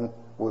then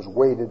was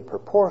weighted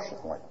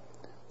proportionally.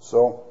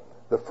 So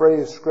the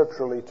phrase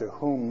scripturally, to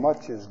whom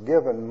much is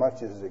given,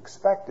 much is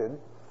expected,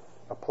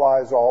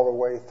 applies all the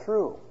way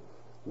through.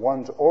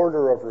 One's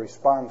order of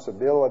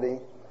responsibility,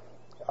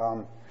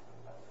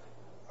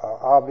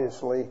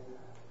 obviously,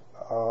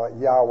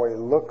 Yahweh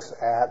looks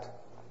at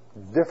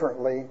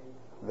differently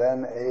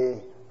than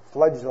a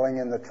fledgling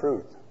in the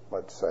truth,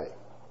 let's say.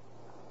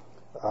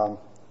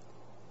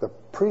 The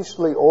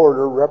priestly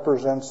order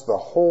represents the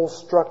whole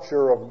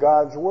structure of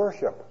God's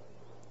worship.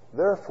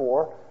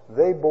 Therefore,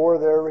 they bore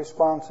their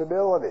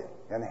responsibility.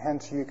 And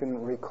hence you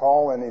can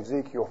recall in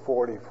Ezekiel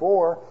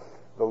 44,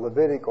 the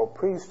Levitical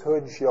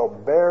priesthood shall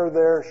bear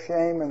their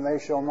shame, and they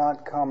shall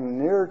not come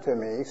near to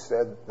me,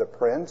 said the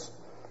prince,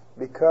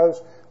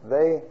 because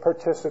they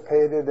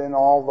participated in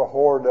all the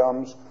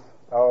whoredoms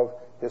of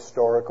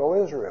historical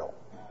Israel.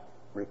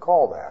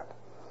 Recall that.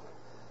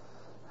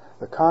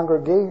 The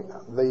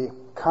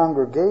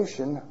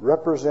congregation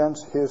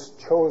represents his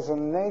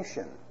chosen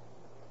nation.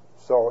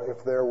 So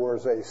if there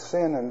was a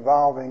sin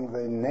involving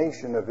the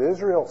nation of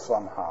Israel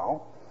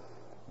somehow,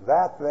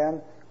 that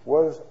then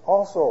was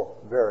also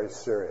very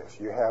serious.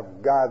 You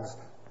have God's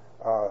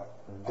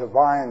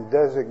divine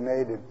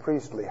designated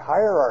priestly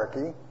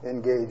hierarchy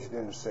engaged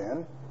in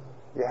sin.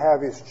 You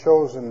have his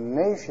chosen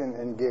nation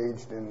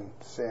engaged in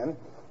sin.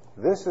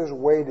 This is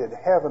weighted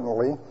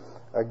heavenly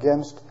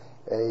against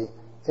a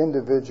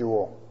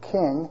individual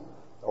king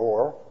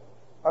or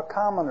a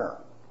commoner.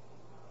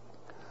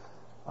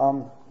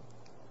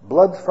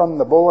 Blood from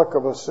the bullock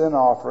of a sin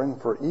offering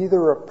for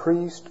either a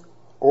priest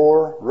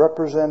or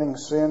representing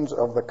sins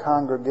of the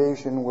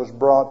congregation was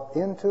brought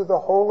into the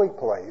holy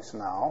place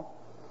now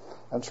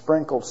and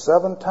sprinkled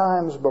 7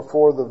 times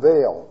before the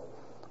veil.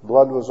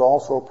 Blood was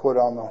also put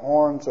on the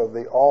horns of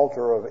the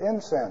altar of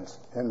incense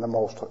in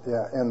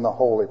the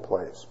holy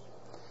place.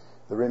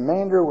 The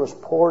remainder was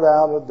poured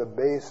out at the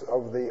base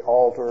of the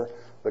altar,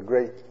 the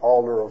great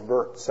altar of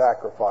burnt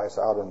sacrifice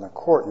out in the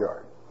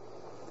courtyard.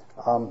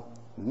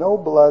 No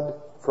blood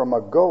from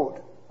a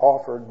goat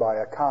offered by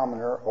a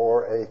commoner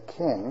or a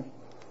king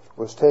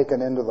was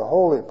taken into the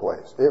holy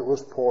place. It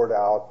was poured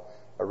out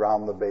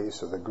around the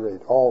base of the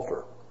great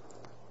altar.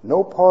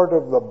 No part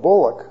of the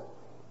bullock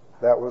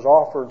that was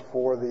offered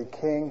for the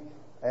king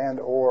and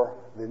or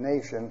the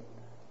nation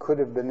could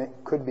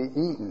be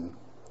eaten.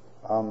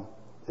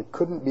 It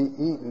couldn't be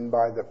eaten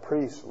by the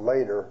priests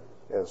later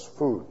as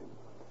food.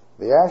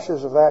 The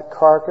ashes of that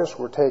carcass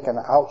were taken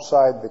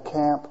outside the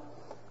camp,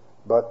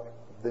 but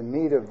the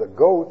meat of the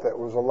goat that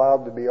was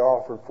allowed to be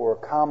offered for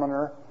a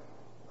commoner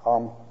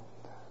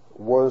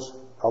was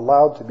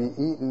allowed to be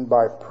eaten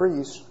by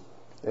priests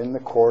in the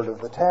court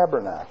of the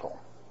tabernacle.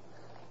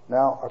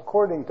 Now,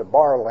 according to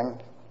Barling,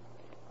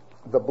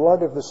 the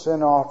blood of the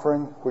sin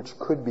offering, which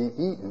could be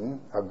eaten,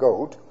 a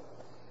goat,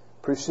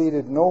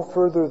 proceeded no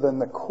further than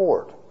the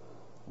court.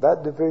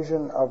 That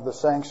division of the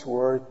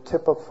sanctuary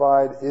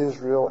typified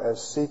Israel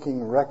as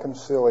seeking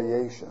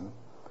reconciliation,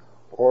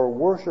 or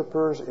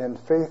worshipers in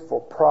faithful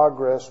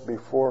progress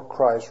before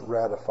Christ's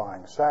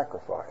ratifying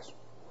sacrifice.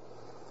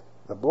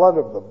 The blood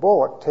of the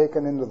bullock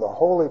taken into the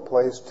holy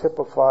place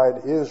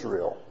typified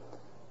Israel,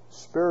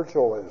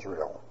 spiritual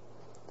Israel,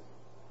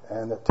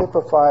 and it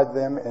typified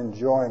them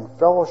enjoying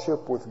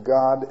fellowship with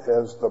God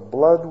as the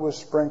blood was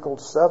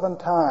sprinkled 7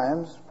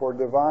 times for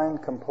divine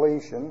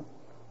completion,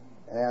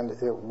 and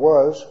it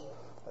was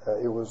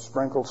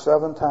sprinkled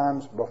 7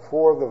 times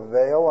before the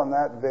veil, and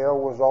that veil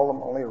was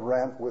ultimately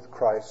rent with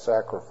Christ's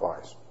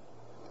sacrifice.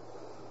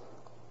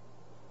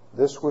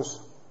 This was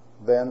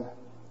then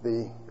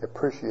the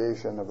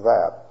appreciation of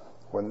that,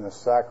 when the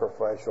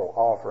sacrificial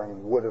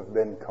offering would have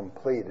been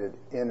completed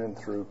in and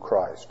through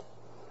Christ.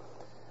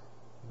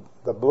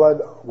 The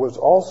blood was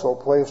also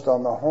placed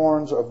on the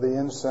horns of the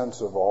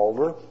incense of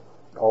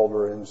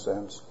altar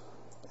incense,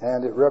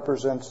 and it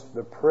represents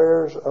the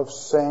prayers of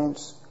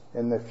saints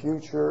in the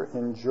future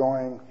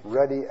enjoying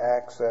ready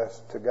access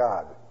to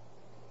God.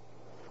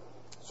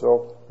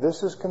 So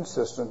this is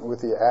consistent with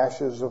the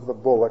ashes of the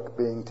bullock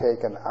being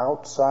taken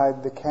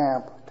outside the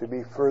camp to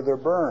be further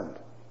burned.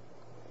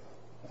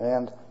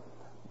 And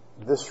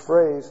this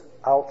phrase,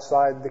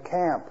 outside the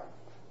camp,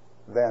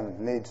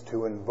 then needs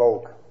to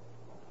invoke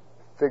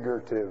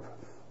figurative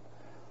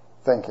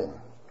thinking.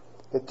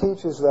 It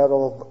teaches that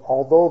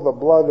although the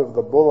blood of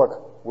the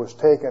bullock was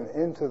taken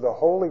into the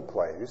holy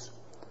place,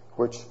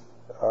 which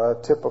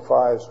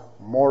typifies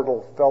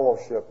mortal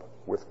fellowship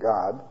with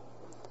God,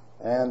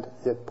 and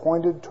it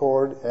pointed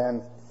toward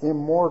an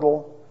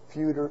immortal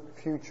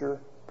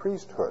future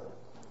priesthood.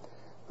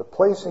 The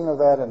placing of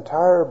that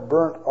entire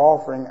burnt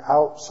offering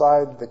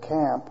outside the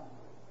camp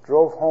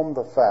drove home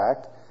the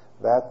fact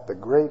that the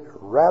great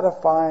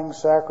ratifying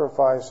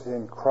sacrifice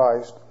in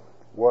Christ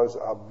was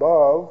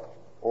above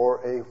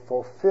or a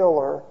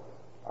fulfiller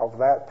of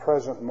that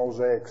present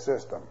Mosaic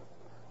system.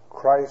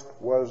 Christ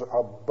was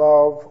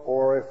above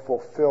or a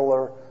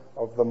fulfiller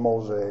of the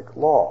Mosaic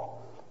law.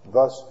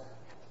 Thus,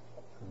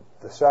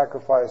 the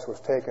sacrifice was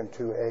taken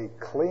to a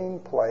clean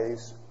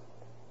place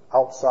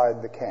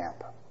outside the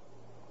camp,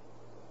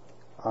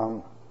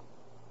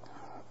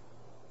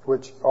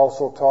 which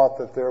also taught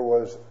that there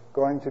was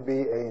going to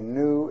be a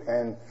new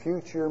and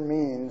future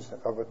means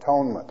of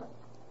atonement.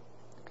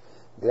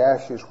 The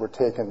ashes were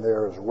taken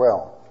there as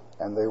well,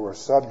 and they were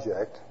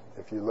subject,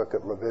 if you look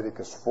at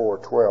Leviticus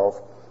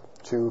 4:12,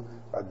 to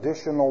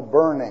additional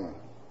burning,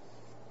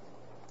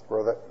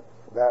 where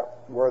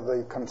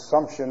the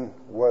consumption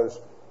was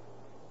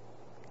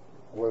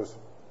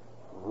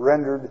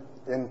rendered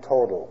in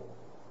total.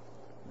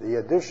 The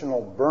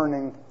additional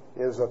burning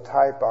is a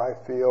type, I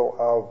feel,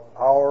 of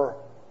our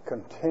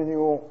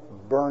continual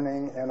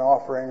burning and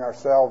offering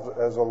ourselves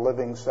as a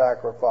living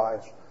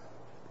sacrifice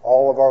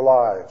all of our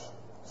lives,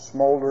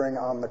 smoldering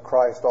on the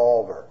Christ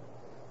altar.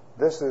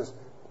 This is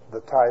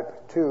the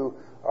type, too,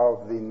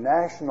 of the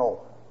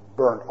national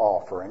burnt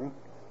offering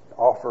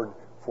offered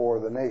for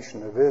the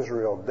nation of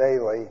Israel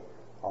daily,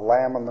 a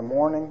lamb in the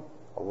morning,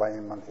 a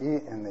lamb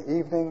in the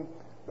evening.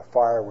 The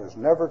fire was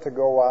never to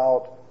go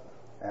out,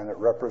 and it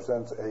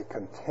represents a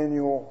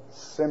continual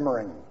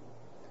simmering.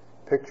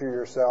 Picture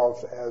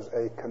yourselves as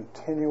a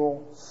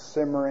continual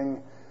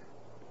simmering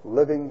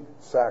living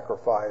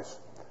sacrifice,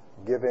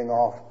 giving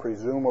off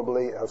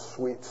presumably a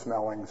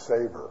sweet-smelling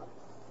savor.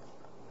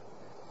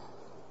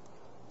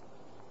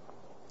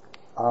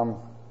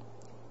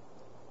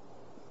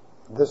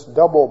 This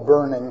double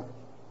burning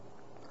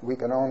we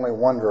can only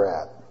wonder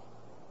at.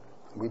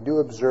 We do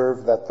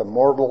observe that the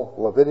mortal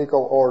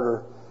Levitical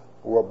order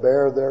will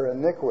bear their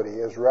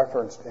iniquity, as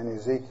referenced in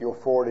Ezekiel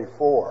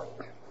 44.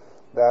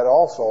 That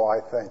also,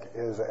 I think,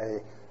 is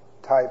a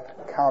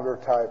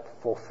counter-type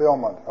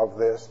fulfillment of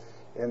this,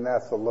 in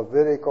that the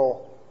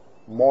Levitical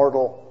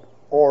mortal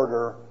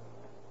order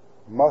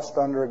must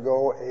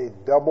undergo a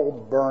double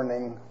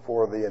burning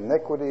for the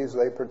iniquities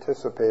they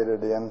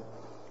participated in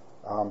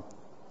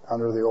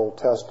under the Old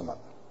Testament.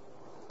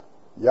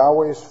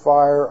 Yahweh's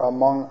fire,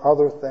 among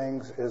other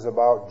things, is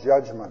about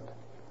judgment.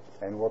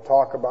 And we'll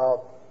talk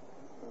about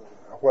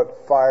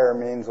what fire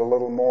means a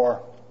little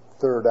more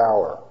third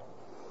hour.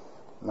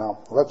 Now,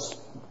 let's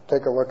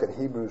take a look at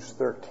Hebrews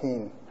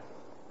 13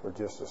 for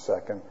just a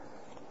second.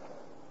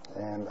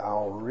 And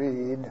I'll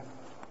read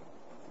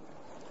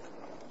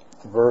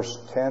verse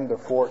 10 to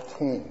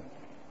 14.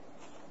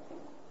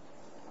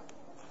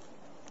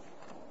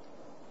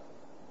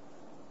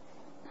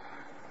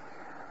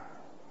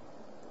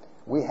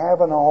 We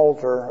have an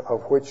altar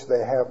of which they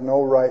have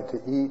no right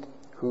to eat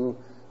who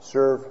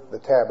serve the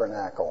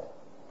tabernacle.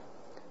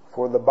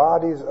 For the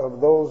bodies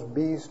of those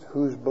beasts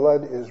whose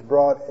blood is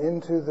brought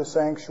into the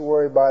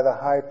sanctuary by the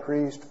high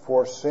priest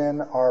for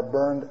sin are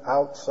burned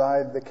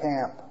outside the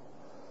camp.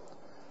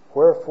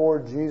 Wherefore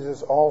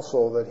Jesus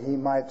also, that he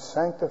might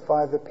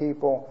sanctify the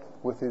people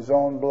with his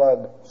own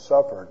blood,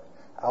 suffered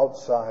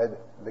outside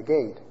the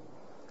gate.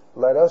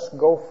 Let us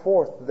go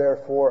forth,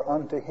 therefore,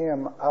 unto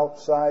him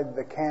outside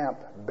the camp,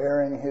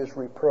 bearing his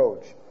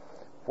reproach.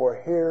 For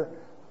here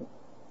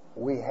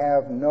we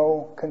have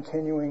no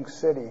continuing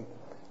city,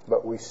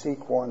 but we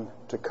seek one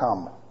to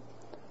come,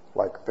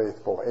 like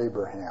faithful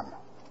Abraham.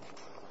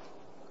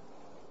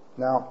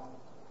 Now,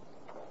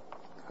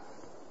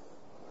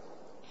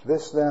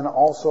 this then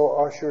also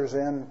ushers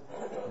in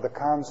the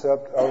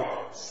concept of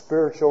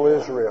spiritual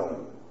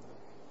Israel.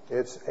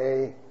 It's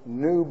a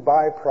new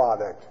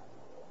byproduct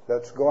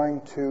that's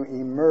going to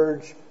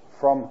emerge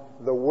from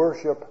the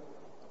worship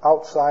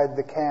outside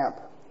the camp,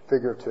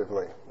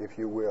 figuratively, if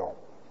you will,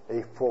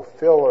 a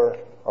fulfiller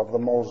of the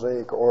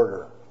Mosaic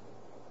order.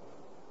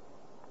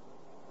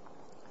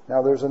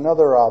 Now there's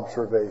another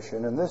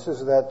observation, and this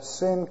is that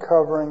sin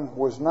covering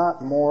was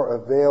not more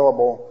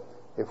available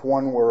if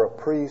one were a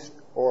priest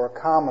or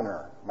a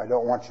commoner. I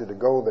don't want you to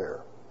go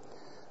there.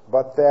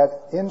 But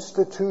that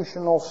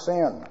institutional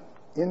sin,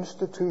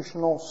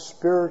 institutional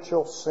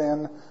spiritual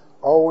sin,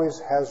 always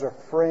has a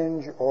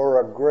fringe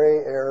or a gray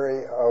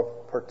area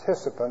of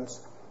participants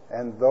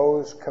and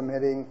those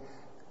committing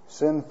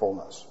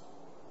sinfulness.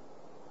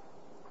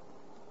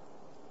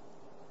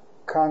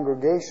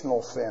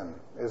 Congregational sin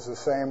is the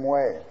same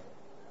way.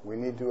 We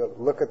need to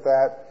look at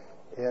that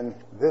in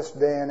this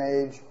day and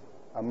age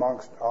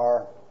amongst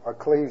our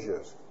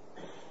ecclesias.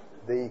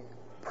 The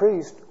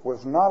priest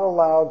was not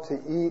allowed to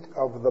eat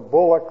of the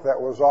bullock that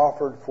was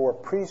offered for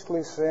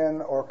priestly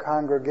sin or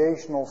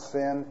congregational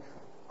sin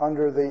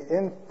under the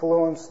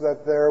influence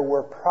that there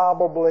were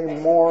probably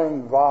more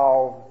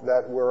involved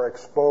that were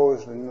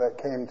exposed and that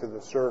came to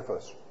the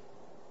surface.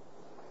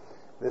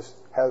 This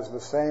has the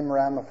same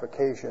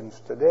ramifications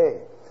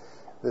today.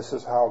 This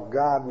is how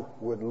God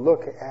would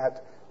look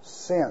at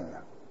sin.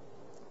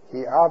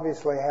 He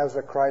obviously has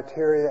a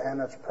criteria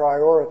and it's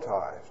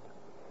prioritized.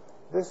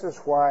 This is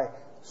why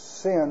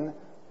sin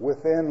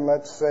within,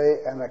 let's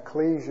say, an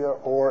ecclesia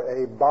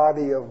or a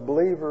body of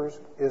believers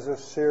is a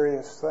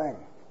serious thing.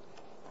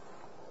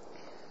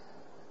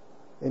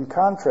 In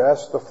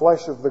contrast, the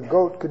flesh of the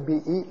goat could be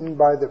eaten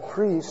by the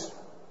priests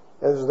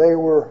as they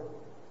were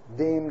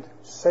deemed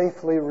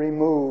safely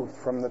removed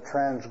from the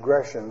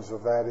transgressions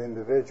of that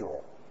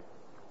individual.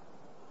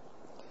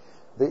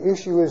 The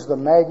issue is the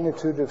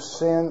magnitude of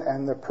sin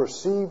and the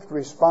perceived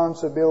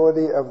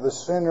responsibility of the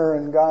sinner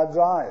in God's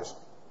eyes.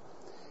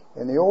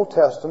 In the Old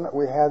Testament,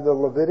 we had the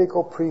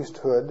Levitical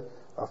priesthood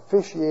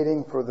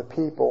officiating for the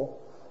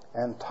people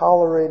and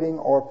tolerating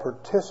or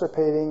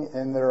participating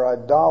in their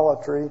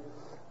idolatry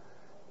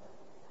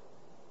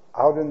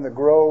out in the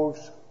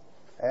groves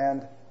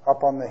and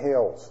up on the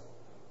hills.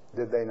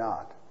 Did they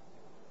not?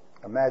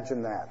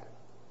 Imagine that.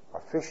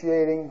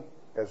 Officiating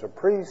as a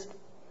priest,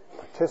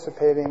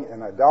 participating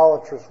in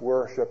idolatrous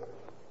worship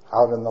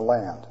out in the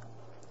land.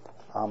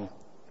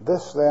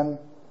 This then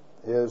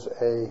is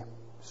a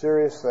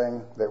serious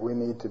thing that we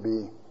need to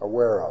be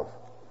aware of.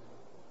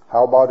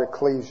 How about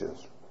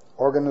ecclesias,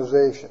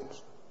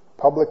 organizations,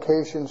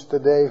 publications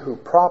today who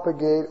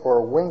propagate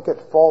or wink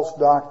at false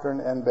doctrine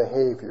and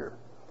behavior?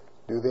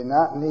 Do they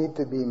not need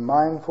to be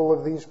mindful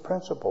of these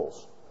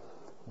principles?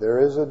 There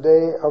is a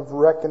day of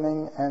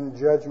reckoning and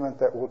judgment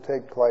that will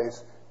take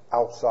place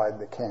outside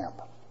the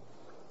camp.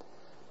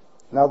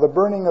 Now, the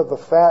burning of the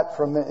fat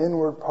from the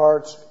inward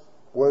parts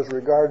was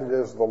regarded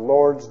as the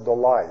Lord's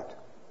delight.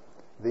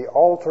 The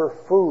altar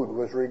food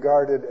was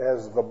regarded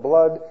as the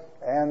blood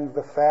and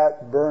the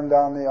fat burned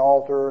on the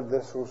altar.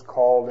 This was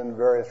called, in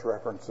various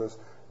references,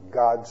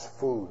 God's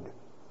food.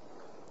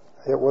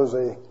 It was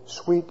a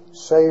sweet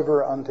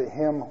savor unto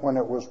him when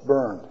it was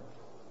burned.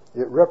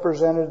 It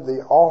represented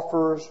the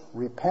offerer's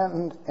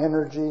repentant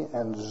energy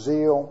and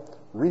zeal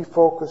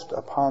refocused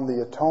upon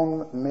the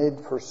atonement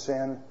made for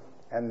sin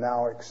and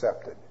now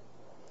accepted.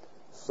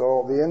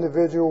 So the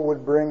individual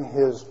would bring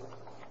his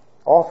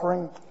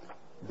offering.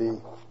 The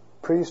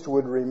priest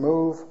would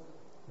remove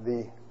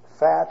the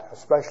fat,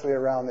 especially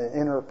around the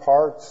inner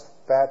parts,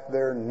 fat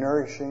there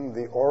nourishing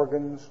the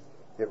organs.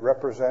 It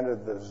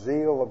represented the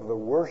zeal of the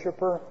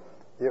worshiper.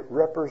 It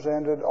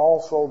represented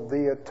also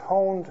the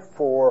atoned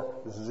for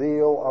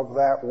zeal of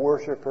that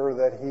worshiper,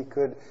 that he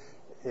could,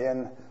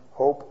 in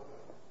hope,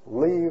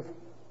 leave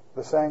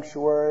the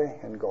sanctuary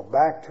and go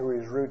back to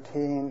his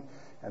routine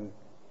and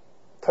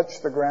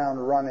touch the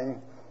ground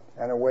running,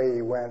 and away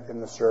he went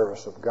in the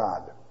service of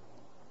God.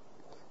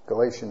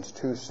 Galatians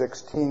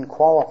 2:16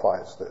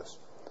 qualifies this.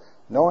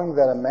 Knowing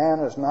that a man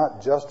is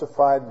not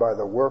justified by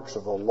the works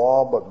of the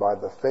law, but by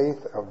the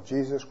faith of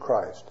Jesus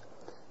Christ.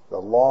 The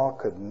law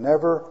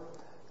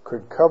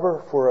could cover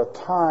for a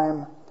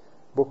time,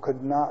 but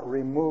could not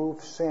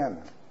remove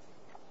sin.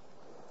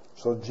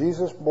 So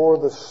Jesus bore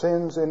the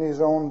sins in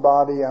his own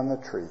body on the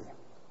tree.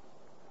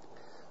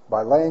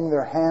 By laying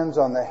their hands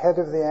on the head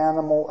of the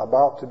animal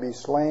about to be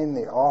slain,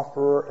 the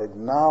offerer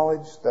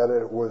acknowledged that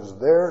it was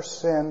their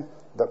sin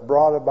that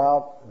brought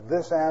about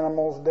this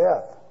animal's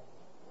death.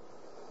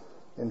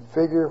 In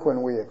figure,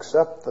 when we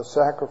accept the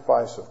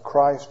sacrifice of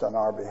Christ on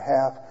our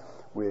behalf,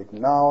 we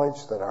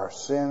acknowledge that our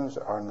sins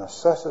have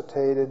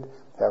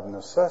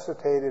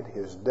necessitated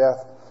his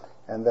death,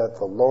 and that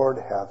the Lord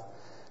had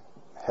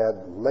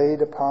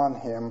laid upon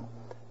him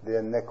the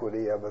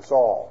iniquity of us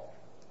all,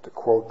 to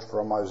quote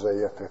from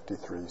Isaiah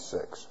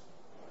 53:6.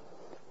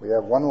 We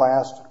have one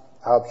last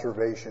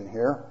observation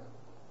here.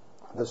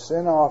 The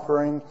sin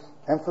offering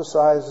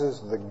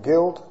emphasizes the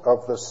guilt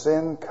of the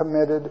sin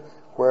committed,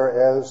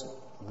 whereas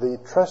the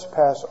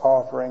trespass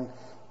offering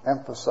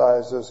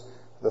emphasizes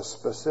the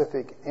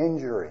specific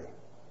injury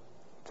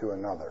to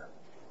another.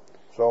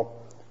 So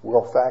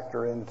we'll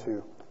factor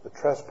into the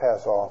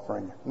trespass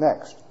offering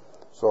next.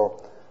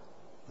 So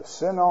the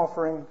sin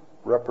offering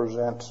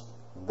represents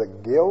the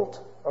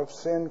guilt of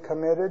sin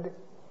committed.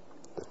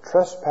 The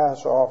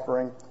trespass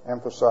offering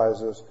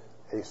emphasizes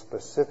a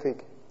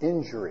specific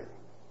injury.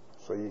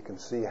 So you can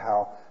see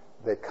how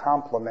they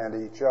complement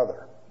each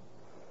other.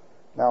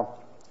 Now,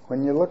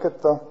 when you look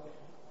at the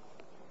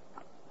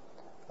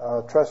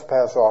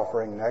trespass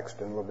offering next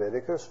in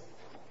Leviticus,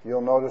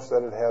 you'll notice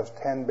that it has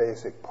 10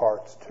 basic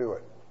parts to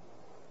it.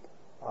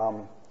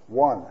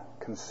 1,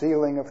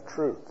 concealing of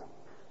truth.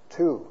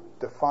 2,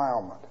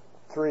 defilement.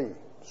 3,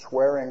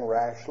 swearing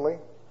rashly.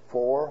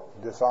 4,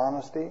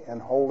 dishonesty in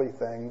holy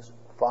things.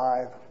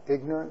 5,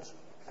 ignorance,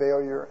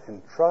 failure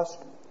in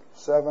trust.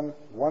 7,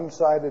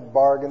 one-sided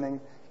bargaining.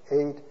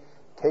 8,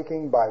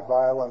 taking by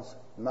violence.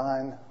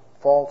 9,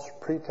 false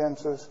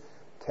pretenses.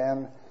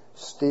 10,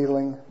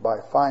 stealing by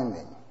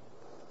finding.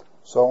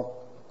 So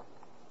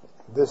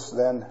this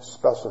then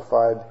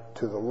specified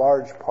to the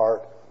large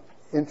part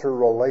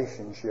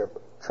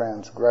interrelationship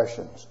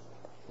transgressions,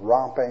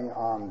 romping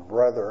on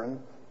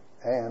brethren,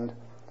 and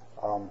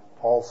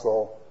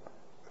also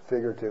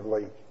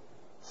figuratively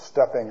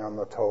stepping on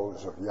the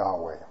toes of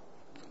Yahweh.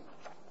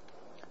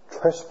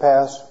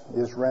 Trespass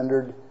is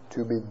rendered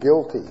to be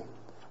guilty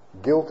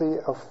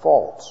of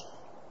faults.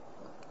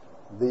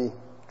 The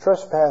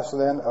trespass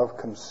then of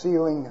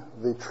concealing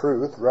the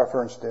truth,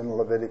 referenced in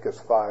Leviticus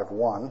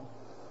 5:1,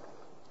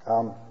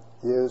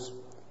 is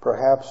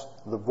perhaps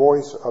the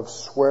voice of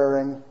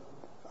swearing,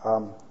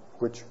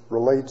 which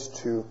relates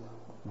to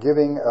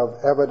giving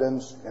of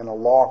evidence in a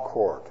law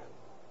court.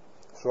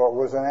 So it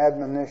was an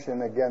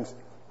admonition against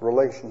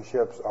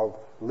relationships of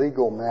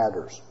legal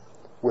matters.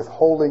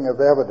 Withholding of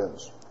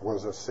evidence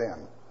was a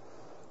sin.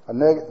 A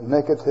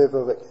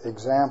negative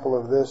example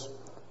of this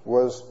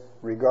was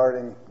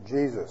regarding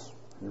Jesus.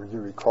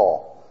 You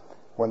recall,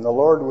 when the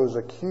Lord was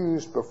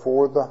accused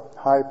before the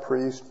high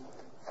priest,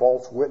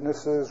 false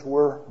witnesses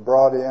were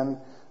brought in.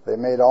 They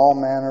made all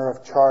manner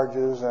of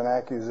charges and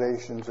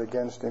accusations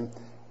against him,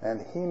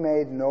 and he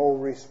made no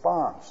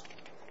response.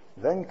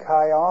 Then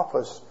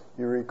Caiaphas,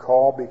 you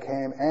recall,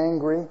 became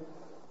angry,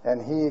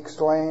 and he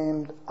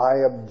exclaimed,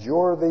 I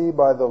abjure thee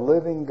by the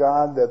living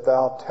God, that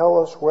thou tell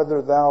us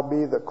whether thou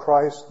be the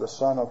Christ, the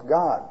Son of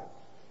God.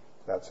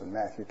 That's in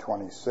Matthew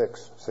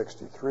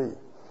 26:63.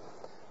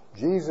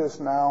 Jesus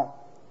now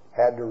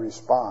had to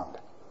respond.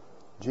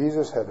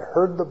 Jesus had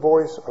heard the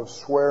voice of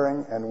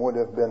swearing and would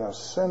have been a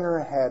sinner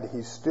had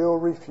he still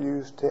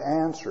refused to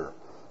answer.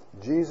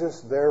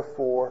 Jesus,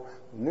 therefore,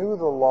 knew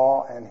the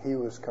law, and he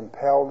was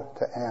compelled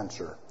to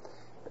answer.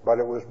 But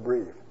it was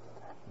brief.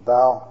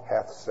 Thou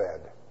hast said.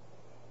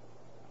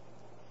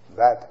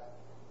 That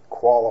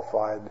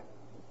qualified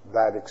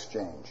that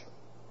exchange.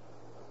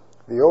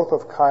 The oath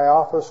of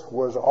Caiaphas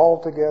was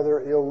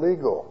altogether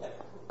illegal,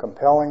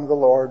 compelling the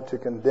Lord to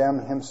condemn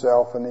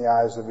himself in the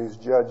eyes of his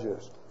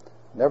judges.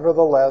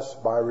 Nevertheless,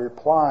 by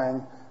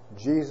replying,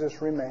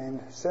 Jesus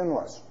remained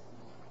sinless.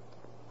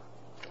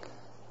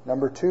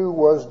 Number 2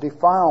 was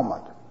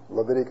defilement,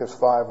 Leviticus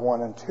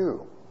 5:1 and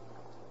 2.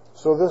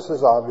 So this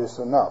is obvious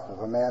enough.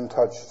 If a man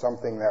touched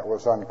something that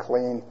was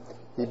unclean,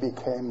 he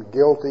became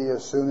guilty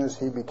as soon as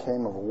he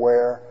became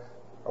aware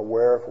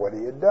of what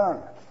he had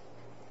done.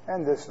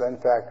 And this then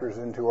factors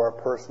into our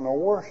personal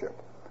worship.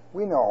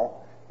 We know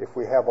if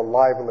we have a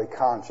lively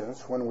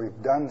conscience when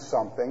we've done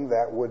something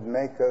that would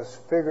make us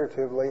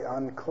figuratively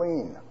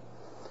unclean.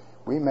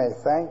 We may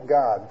thank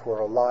God for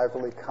a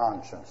lively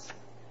conscience,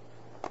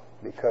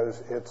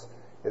 because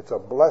it's a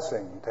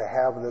blessing to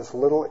have this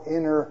little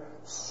inner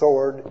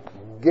sword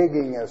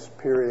gigging us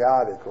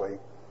periodically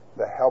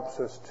that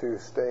helps us to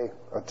stay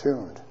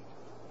attuned.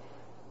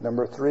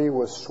 Number 3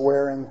 was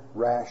swearing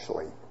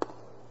rashly.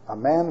 A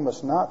man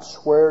must not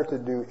swear to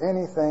do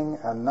anything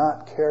and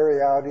not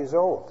carry out his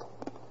oath.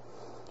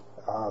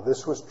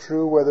 This was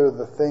true whether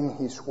the thing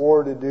he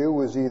swore to do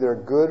was either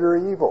good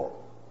or evil.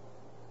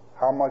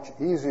 How much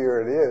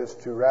easier it is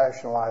to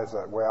rationalize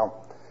that,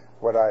 well,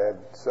 what I had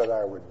said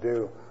I would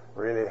do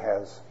really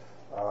has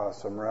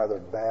some rather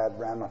bad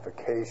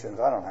ramifications.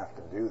 I don't have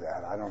to do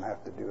that. I don't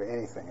have to do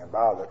anything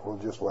about it. We'll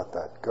just let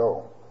that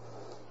go.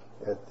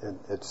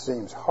 It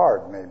seems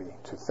hard, maybe,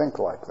 to think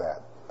like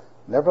that.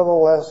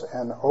 Nevertheless,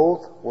 an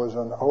oath was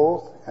an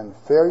oath, and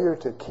failure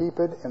to keep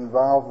it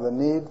involved the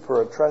need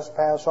for a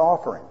trespass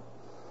offering.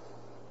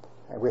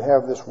 And we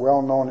have this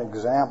well-known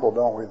example,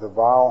 don't we, the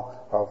vow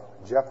of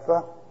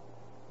Jephthah,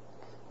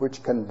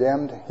 which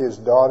condemned his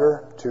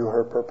daughter to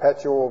her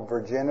perpetual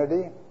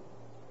virginity,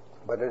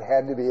 but it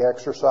had to be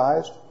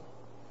exercised.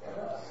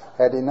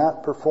 Had he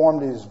not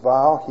performed his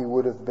vow, he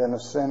would have been a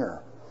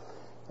sinner.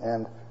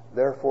 And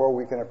therefore,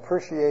 we can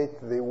appreciate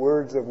the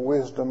words of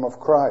wisdom of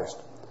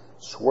Christ.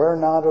 Swear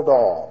not at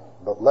all,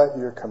 but let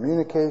your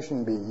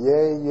communication be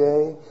yea,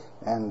 yea,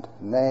 and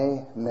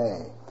nay,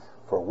 nay.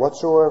 For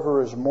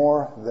whatsoever is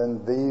more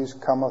than these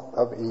cometh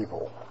of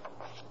evil.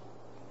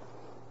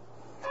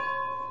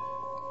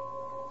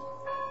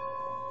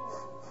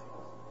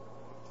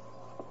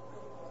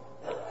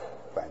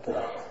 Thank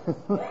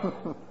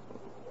you.